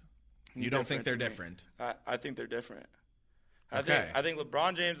best. You don't think they're different? I think they're different. Okay. I think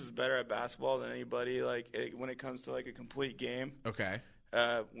LeBron James is better at basketball than anybody. When it comes to a complete game. Okay.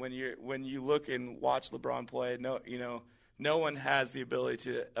 When you look and watch LeBron play, no one has the ability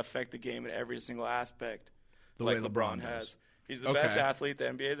to affect the game in every single aspect The like way LeBron has. does. He's the best athlete the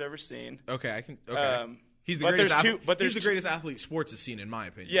NBA has ever seen. Okay, I can. Okay. He's the but greatest. there's two- but there's he's the greatest athlete sports has seen, in my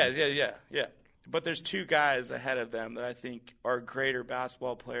opinion. Yeah. But there's 2 guys ahead of them that I think are greater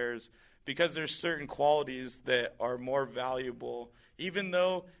basketball players because there's certain qualities that are more valuable. Even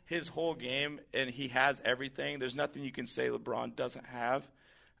though his whole game and he has everything, there's nothing you can say LeBron doesn't have.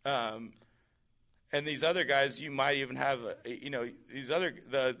 And these other guys, you might even have,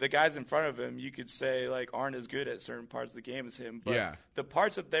 the guys in front of him, you could say aren't as good at certain parts of the game as him. But the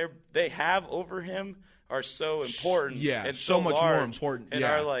parts that they have over him are so important. Yeah, and so much large more important. in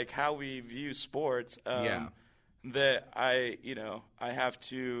Yeah. our how we view sports. That I have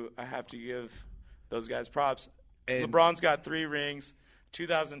to give those guys props. And LeBron's got 3 rings.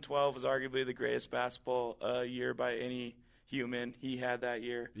 2012 was arguably the greatest basketball year by any human. He had that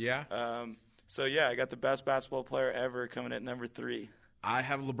year. Yeah. I got the best basketball player ever coming at number 3. I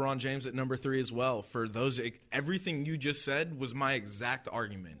have LeBron James at number 3 as well. For those, everything you just said was my exact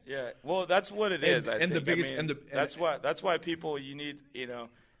argument. Yeah, well, that's what it is. I think. The biggest, that's why people you need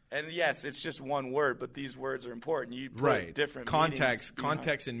And yes, it's just one word, but these words are important. You put different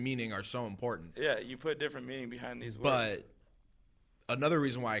context and meaning are so important. Yeah, you put different meaning behind these words. But another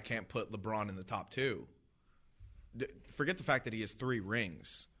reason why I can't put LeBron in the top 2, forget the fact that he has 3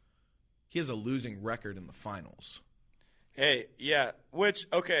 rings. He has a losing record in the finals. Hey, yeah,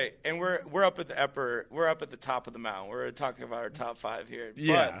 and we're up at the top of the mountain. We're talking about our top 5 here.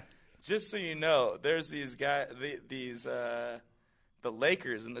 Yeah. But just so you know, there's these guys, the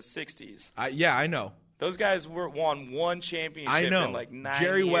Lakers in the 60s. I know. Those guys won 1 championship I know. in 9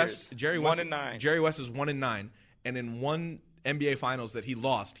 Jerry years. West 1 and 9. Jerry West is 1-9, and in one NBA Finals that he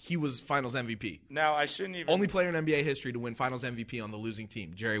lost, he was Finals MVP. Now I shouldn't even only player in NBA history to win Finals MVP on the losing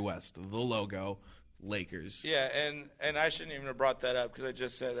team. Jerry West, the logo, Lakers. Yeah, and I shouldn't even have brought that up because I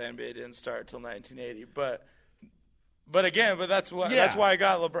just said the NBA didn't start until 1980. But that's why I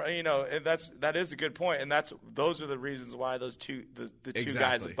got LeBron. That is a good point, and those are the reasons why those two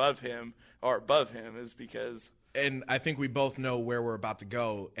guys above him are above him is because. And I think we both know where we're about to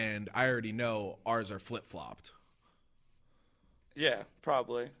go, and I already know ours are flip flopped. Yeah,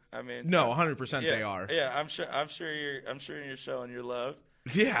 probably. I mean, no, 100% they are. Yeah, I'm sure you're showing your love.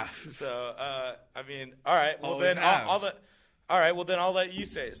 Yeah. So, I mean, all right. Well, then I'll let you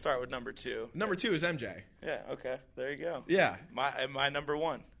say it. Start with number 2. Number 2 is MJ. Yeah. Okay. There you go. Yeah. My number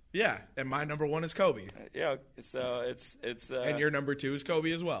 1. Yeah, and my number 1 is Kobe. Yeah. So it's. And your number 2 is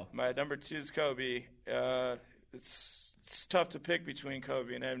Kobe as well. My number 2 is Kobe. It's tough to pick between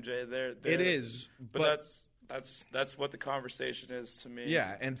Kobe and MJ. It is, but that's what the conversation is to me.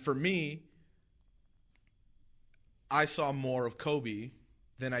 Yeah, and for me, I saw more of Kobe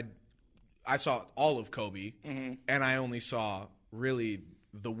than I saw all of Kobe, and I only saw really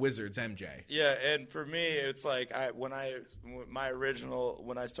the Wizards MJ. Yeah, and for me, it's like when I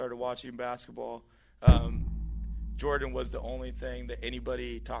started watching basketball, Jordan was the only thing that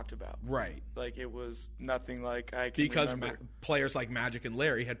anybody talked about. Right. Like it was nothing like I can because remember. Players like Magic and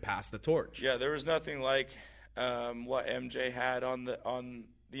Larry had passed the torch. Yeah, there was nothing like what MJ had on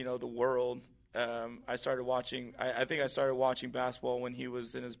the world. I started watching. I think I started watching basketball when he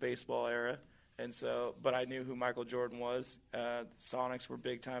was in his baseball era, and so. But I knew who Michael Jordan was. The Sonics were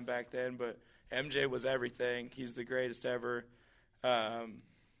big time back then, but MJ was everything. He's the greatest ever.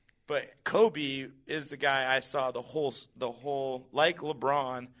 But Kobe is the guy I saw the whole like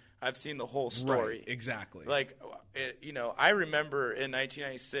LeBron. I've seen the whole story. Right, exactly. Like, I remember in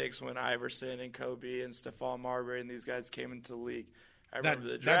 1996 when Iverson and Kobe and Stephon Marbury and these guys came into the league. I remember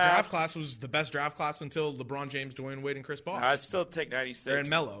the That draft. draft class was the best draft class until LeBron James, Dwayne Wade, and Chris Bosh. I'd still take 96. Or in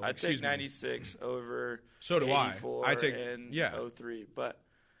Melo, I'd take excuse me. 96 over So do I. 84 I take- and yeah. 03. But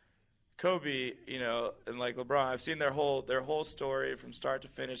Kobe, and like LeBron, I've seen their whole story from start to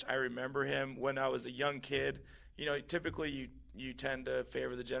finish. I remember him when I was a young kid. Typically you tend to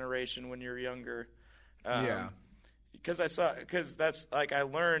favor the generation when you're younger. Yeah. Because that's like I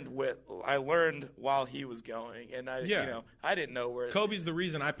learned while he was going, and I didn't know where Kobe's the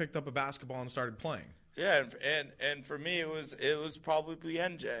reason I picked up a basketball and started playing. Yeah, and for me it was probably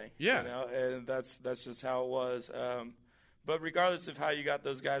MJ. Yeah. And that's just how it was. But regardless of how you got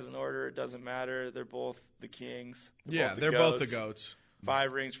those guys in order, it doesn't matter. They're both the kings. They're both the GOATs.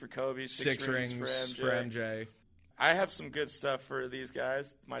 5 rings for Kobe, 6 rings for MJ. I have some good stuff for these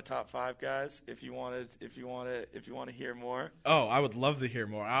guys, my top 5 guys. If you want to hear more. Oh, I would love to hear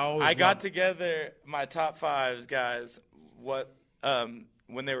more. I got together my top 5 guys.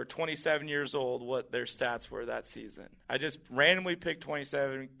 When they were 27 years old, what their stats were that season. I just randomly picked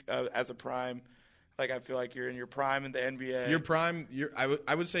 27 as a prime. Like I feel like you're in your prime in the NBA. Your prime.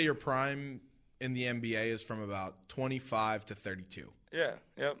 I would say your prime in the NBA is from about 25 to 32. Yeah.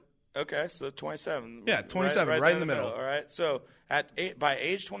 Yep. Okay, so 27. Yeah, 27, right in the middle. All right, so by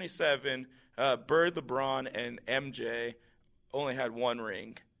age 27, Bird, LeBron, and MJ only had 1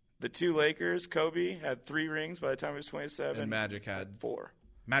 ring. The 2 Lakers, Kobe, had 3 rings by the time he was 27. And Magic had 4.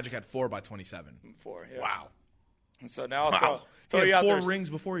 Magic had 4 by 27. 4, yeah. Wow. And so now I'll Wow. throw He you had out 4 there. rings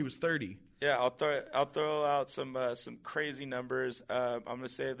before he was 30. Yeah, I'll throw out some crazy numbers. I'm going to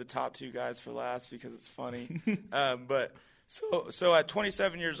save the top 2 guys for last because it's funny. But so at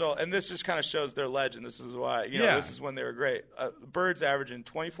 27 years old, and this just kind of shows their legend. This is why this is when they were great. Bird's averaging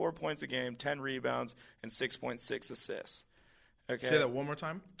 24 points a game, 10 rebounds, and 6.6 assists. Okay, Say that one more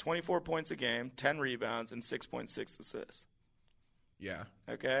time. 24 points a game, 10 rebounds, and 6.6 assists. Yeah.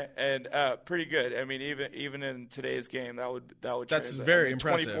 Okay, and pretty good. I mean, even in today's game, that would That's translate. very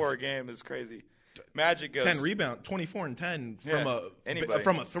impressive. 24 a game is crazy. Magic goes 10 rebound, 24 and 10 anybody.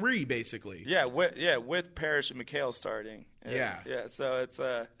 from a 3 basically. Yeah, with Parrish and McHale starting. Yeah. Yeah, so it's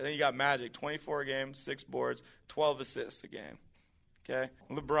and then you got Magic, 24 a game, 6 boards, 12 assists a game. Okay?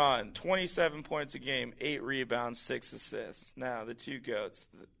 LeBron, 27 points a game, 8 rebounds, 6 assists. Now, the 2 GOATs,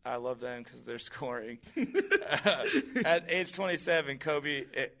 I love them because they're scoring. At age 27, Kobe,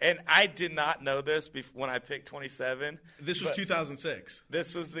 and I did not know this when I picked 27. This was 2006.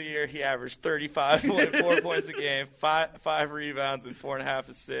 This was the year he averaged 35.4 points a game, 5 rebounds, and 4.5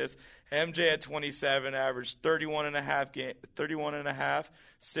 assists. MJ at 27 averaged 31.5,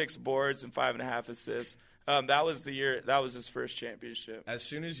 6 boards, and 5.5 assists. That was the year. That was his first championship. As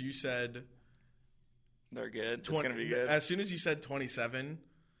soon as you said they're good, it's going to be good. As soon as you said 27,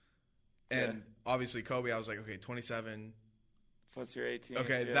 and obviously Kobe, I was like, okay, 27. Plus your 18.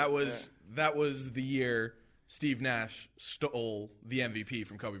 Okay, yeah, that was the year Steve Nash stole the MVP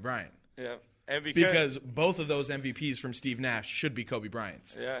from Kobe Bryant. Yeah, and because both of those MVPs from Steve Nash should be Kobe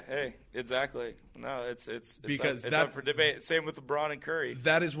Bryant's. Yeah, hey, exactly. No, it's because it's up for debate. Same with LeBron and Curry.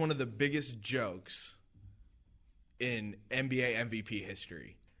 That is one of the biggest jokes in NBA MVP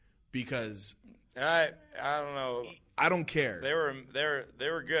history, because I don't know. I don't care. They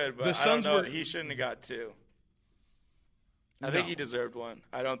were good, but The Suns I don't know. were. He shouldn't have got 2. I think he deserved 1.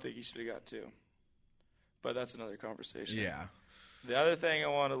 I don't think he should have got 2. But that's another conversation. Yeah. The other thing I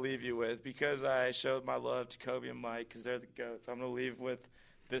want to leave you with, because I showed my love to Kobe and Mike because they're the GOATs, I'm going to leave with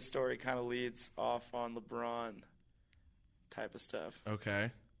this story. Kind of leads off on LeBron type of stuff. Okay.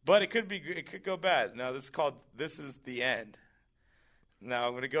 But it could go bad. Now this is the end. Now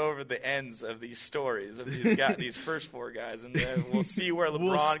I'm going to go over the ends of these stories of these guys, these first 4 guys, and then we'll see where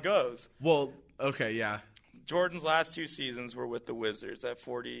LeBron goes. Well, okay, yeah. Jordan's last 2 seasons were with the Wizards at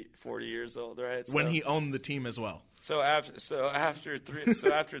 40 years old, right? When he owned the team as well. So after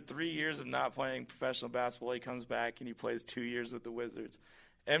 3 years of not playing professional basketball, he comes back and he plays 2 years with the Wizards.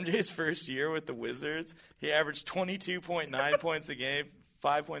 MJ's first year with the Wizards, he averaged 22.9 points a game,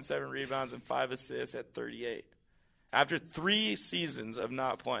 5.7 rebounds, and 5 assists at 38. After 3 seasons of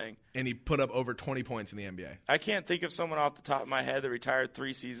not playing. And he put up over 20 points in the NBA. I can't think of someone off the top of my head that retired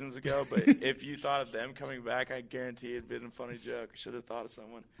 3 seasons ago, but if you thought of them coming back, I guarantee it'd been a funny joke. I should have thought of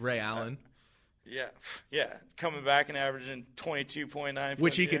someone. Ray Allen. Yeah. Coming back and averaging 22.9.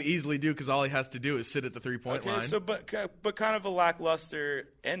 Which he could easily do because all he has to do is sit at the 3-point line. So, but kind of a lackluster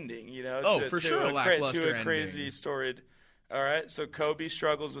ending, a lackluster to a crazy, ending. storied. All right, so Kobe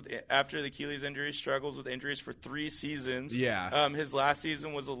struggles after the Achilles injury, struggles with injuries for 3 seasons. Yeah. His last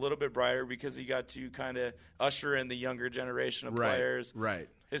season was a little bit brighter because he got to kind of usher in the younger generation of players. Right.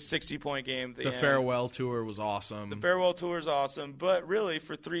 his 60-point game. At the farewell tour was awesome. The farewell tour is awesome, but really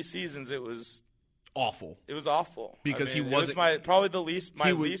for 3 seasons it was awful. It was awful because it was probably the least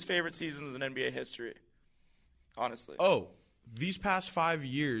favorite seasons in NBA history. Honestly. Oh, these past 5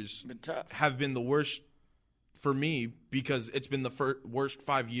 years been tough. Have been the worst for me because it's been the worst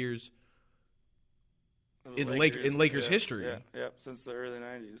 5 years in Lakers history. Yeah, since the early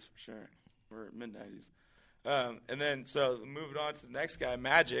 90s for sure, or mid 90s. And then so moving on to the next guy,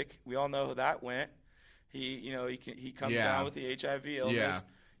 Magic. We all know how that went. He comes down with the HIV illness. Yeah.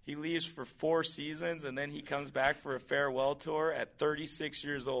 He leaves for 4 seasons, and then he comes back for a farewell tour at 36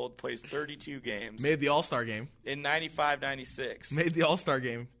 years old, plays 32 games. Made the All-Star game. In 95-96. Made the All-Star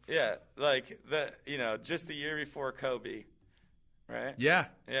game. Yeah, just the year before Kobe, right? Yeah.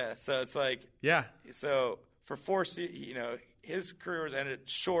 Yeah, so it's like. Yeah. So for 4 seasons, his career was ended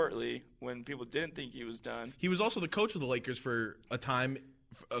shortly when people didn't think he was done. He was also the coach of the Lakers for a time,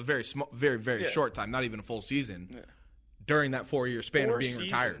 a very small, very, very short time, not even a full season. Yeah. During that 4-year span of being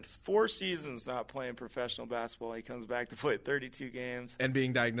retired. 4 seasons not playing professional basketball. He comes back to play 32 games. And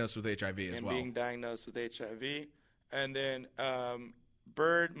being diagnosed with HIV as well. And being diagnosed with HIV. And then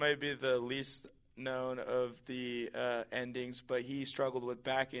Bird might be the least known of the endings, but he struggled with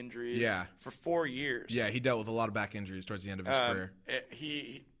back injuries for 4 years. Yeah, he dealt with a lot of back injuries towards the end of his career.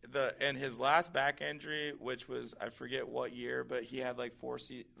 And his last back injury, which was, I forget what year, but he had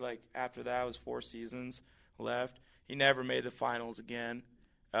after that was 4 seasons left. He never made the finals again.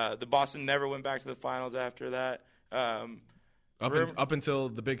 The Boston never went back to the finals after that. Up until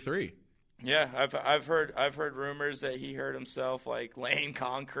the Big Three. Yeah, I've heard rumors that he hurt himself laying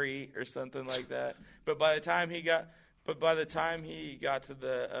concrete or something like that. But by the time he got to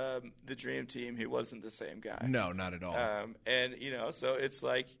the Dream Team, he wasn't the same guy. No, not at all. And so it's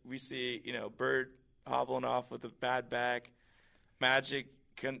like we see Bird hobbling off with a bad back, Magic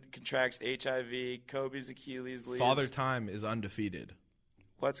contracts HIV. Kobe's Achilles leaves. Father Time is undefeated.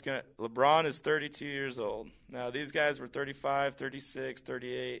 LeBron is 32 years old. Now, these guys were 35, 36,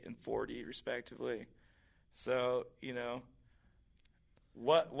 38, and 40, respectively. So,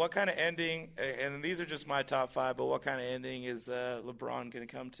 what kind of ending, and these are just my top 5, but what kind of ending is LeBron going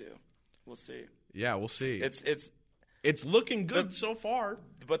to come to? We'll see. Yeah, we'll see. It's looking good so far.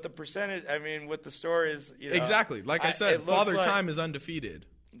 But the percentage, with the stories, exactly. Like I said, Father Time is undefeated.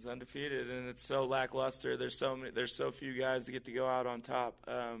 It's undefeated, and it's so lackluster. There's so few guys that get to go out on top.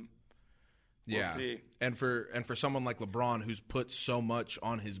 We'll see. And for someone like LeBron, who's put so much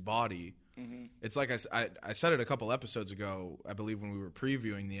on his body, it's like I said it a couple episodes ago. I believe when we were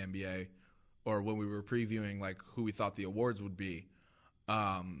previewing the NBA, or when we were previewing who we thought the awards would be.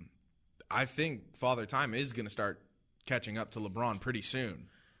 I think Father Time is going to start catching up to LeBron pretty soon.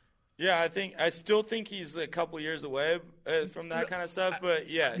 Yeah, I still think he's a couple years away from that kind of stuff, but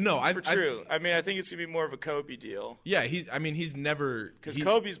true. I think it's gonna be more of a Kobe deal. Yeah, he's never because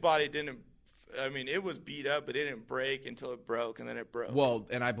Kobe's body didn't. It was beat up, but it didn't break until it broke, and then it broke. Well,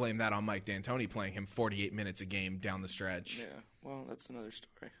 and I blame that on Mike D'Antoni playing him 48 minutes a game down the stretch. Yeah, well, that's another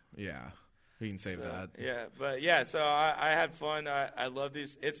story. Yeah, we can save that. Yeah, but so I had fun. I love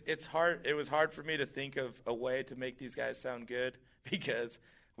these. It's hard. It was hard for me to think of a way to make these guys sound good because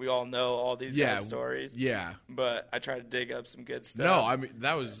we all know all these guys' stories. Yeah. But I tried to dig up some good stuff. No,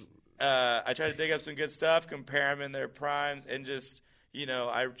 that was... I tried to dig up some good stuff, compare them in their primes, and just,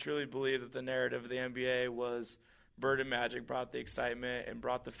 I truly believe that the narrative of the NBA was Bird and Magic brought the excitement and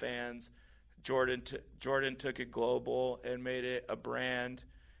brought the fans. Jordan took it global and made it a brand,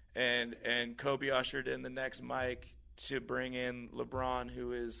 and Kobe ushered in the next Mike to bring in LeBron,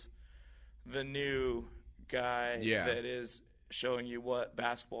 who is the new guy that is showing you what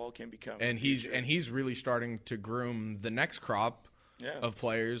basketball can become. And he's really starting to groom the next crop of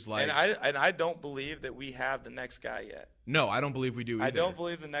players. And I don't believe that we have the next guy yet. No, I don't believe we do either. I don't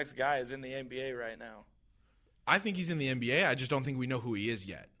believe the next guy is in the NBA right now. I think he's in the NBA. I just don't think we know who he is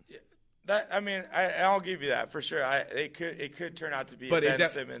yet. I'll give you that for sure. It could turn out to be Ben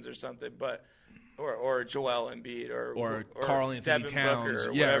Simmons or something, but or Joel Embiid or Karl Anthony Devin Towns, Booker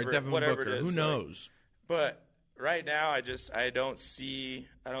or or Devin whatever Booker. it is. Who knows? But right now, I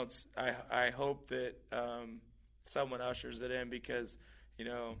hope that someone ushers it in because,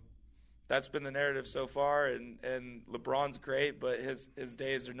 that's been the narrative so far. And LeBron's great, but his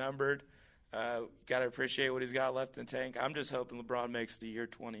days are numbered. Got to appreciate what he's got left in the tank. I'm just hoping LeBron makes it to year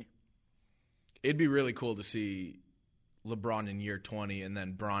 20. It'd be really cool to see LeBron in year 20 and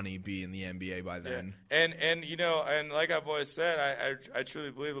then Bronny be in the NBA by then. Yeah. And like I've always said, I truly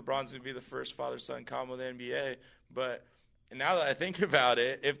believe LeBron's going to be the first father-son combo in the NBA. But now that I think about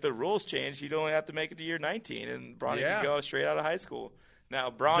it, if the rules change, he'd only have to make it to year 19, and Bronny could go straight out of high school. Now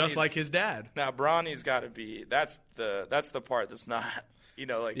Bronny's Just like his dad. Now Bronny's got to be. That's the part that's not.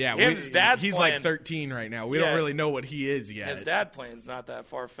 Like Yeah, his dad's he's playing, like 13 right now. We Yeah. don't really know what he is yet. His dad playing is not that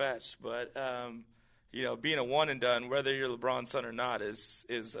far fetched, but being a one and done, whether you're LeBron's son or not, is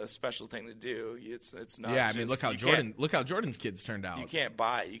a special thing to do. It's not. Yeah, I mean, look how Jordan's kids turned out. You can't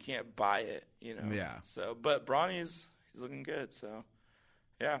buy it. You can't buy it. Yeah. So, but Bronny's he's looking good. So,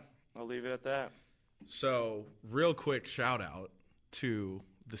 yeah, I'll leave it at that. So, real quick shout out to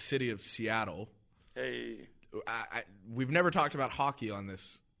the city of Seattle. Hey. We've never talked about hockey on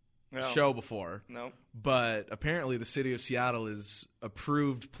this show before. No. But apparently the city of Seattle has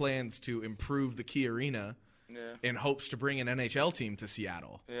approved plans to improve the Key Arena in hopes to bring an NHL team to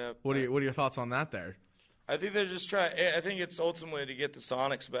Seattle. Yeah. What are your thoughts on that there? I think they're just trying. I think it's ultimately to get the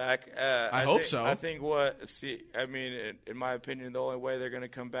Sonics back. I hope so. I think in my opinion, the only way they're going to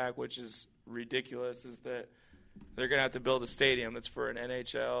come back, which is ridiculous, is that they're going to have to build a stadium that's for an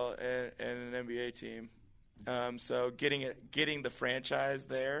NHL and an NBA team. So getting the franchise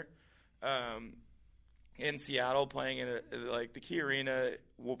there in Seattle, playing in the Key Arena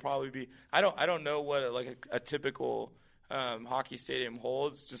will probably be. I don't know what a typical hockey stadium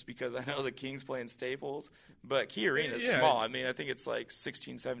holds, just because I know the Kings play in Staples, but Key Arena is small. I mean, I think it's like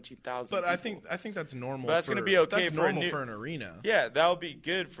 16,000, 17,000. But people. I think that's normal. But that's going to be okay that's for normal for an arena. Yeah, that would be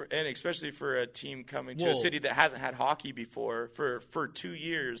good and especially for a team coming to a city that hasn't had hockey before for 2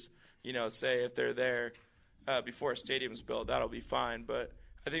 years. Say if they're there. Before a stadium's built, that'll be fine. But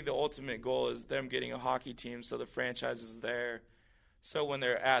I think the ultimate goal is them getting a hockey team so the franchise is there. So when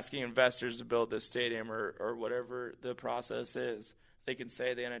they're asking investors to build this stadium or whatever the process is, they can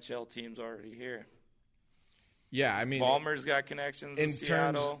say the NHL team's already here. Yeah, I mean, Ballmer's got connections in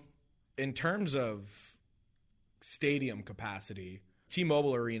Seattle. In terms of stadium capacity,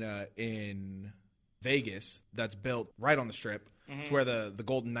 T-Mobile Arena in Vegas, that's built right on the Strip. Mm-hmm. It's where the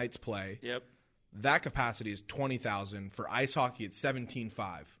Golden Knights play. Yep. That capacity is 20,000. For ice hockey, it's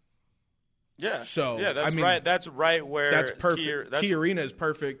 17,500. Yeah. So that's right. That's right where that's perfect. Key Arena is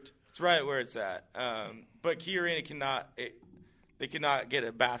perfect. It's right where it's at. But Key Arena cannot get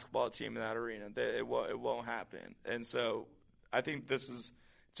a basketball team in that arena. It won't happen. And so I think this is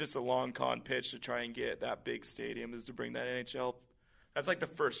just a long con pitch to try and get that big stadium, is to bring that NHL. That's like the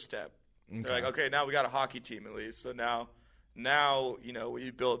first step. Okay. They're like, okay, now we got a hockey team at least. So now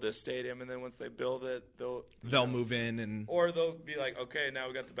we build this stadium, and then once they build it, they'll move in, or they'll be like, okay, now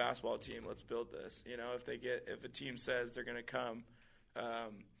we got the basketball team, let's build this. If a team says they're going to come,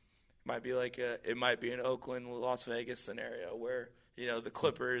 it might be an Oakland, Las Vegas scenario where the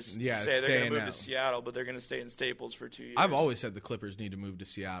Clippers say they're going to move to Seattle, but they're going to stay in Staples for 2 years. I've always said the Clippers need to move to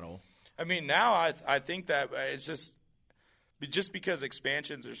Seattle. I mean, now I think that it's just because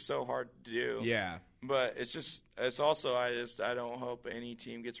expansions are so hard to do. Yeah. But it's also I don't hope any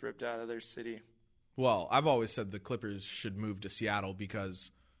team gets ripped out of their city. Well, I've always said the Clippers should move to Seattle because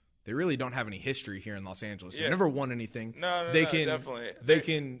they really don't have any history here in Los Angeles. They never won anything. No, definitely. They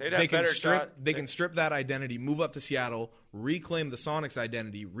can strip that identity, move up to Seattle, reclaim the Sonics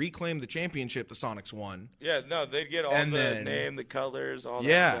identity, reclaim the championship the Sonics won. Yeah, no, they'd get all the name, the colors, all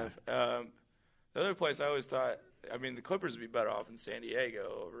that stuff. The other place I always thought, I mean, the Clippers would be better off in San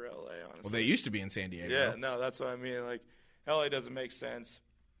Diego over LA, honestly. Well, they used to be in San Diego. Yeah, no, that's what I mean. Like, LA doesn't make sense.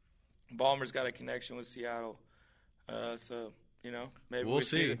 Ballmer's got a connection with Seattle, so maybe we'll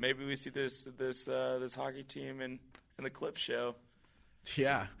see. Maybe we see this hockey team in the Clip show.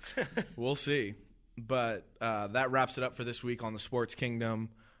 Yeah, we'll see. But that wraps it up for this week on the Sports Kingdom.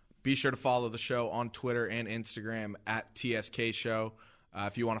 Be sure to follow the show on Twitter and Instagram at TSK Show.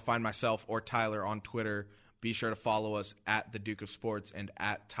 If you want to find myself or Tyler on Twitter, be sure to follow us at the Duke of Sports and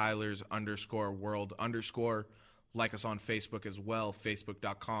at Tylers_world_. Like us on Facebook as well,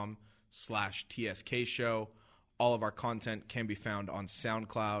 facebook.com/TSK Show. All of our content can be found on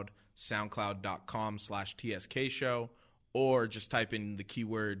SoundCloud, soundcloud.com/TSK Show, or just type in the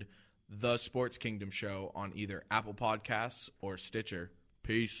keyword The Sports Kingdom Show on either Apple Podcasts or Stitcher.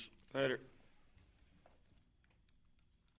 Peace. Later.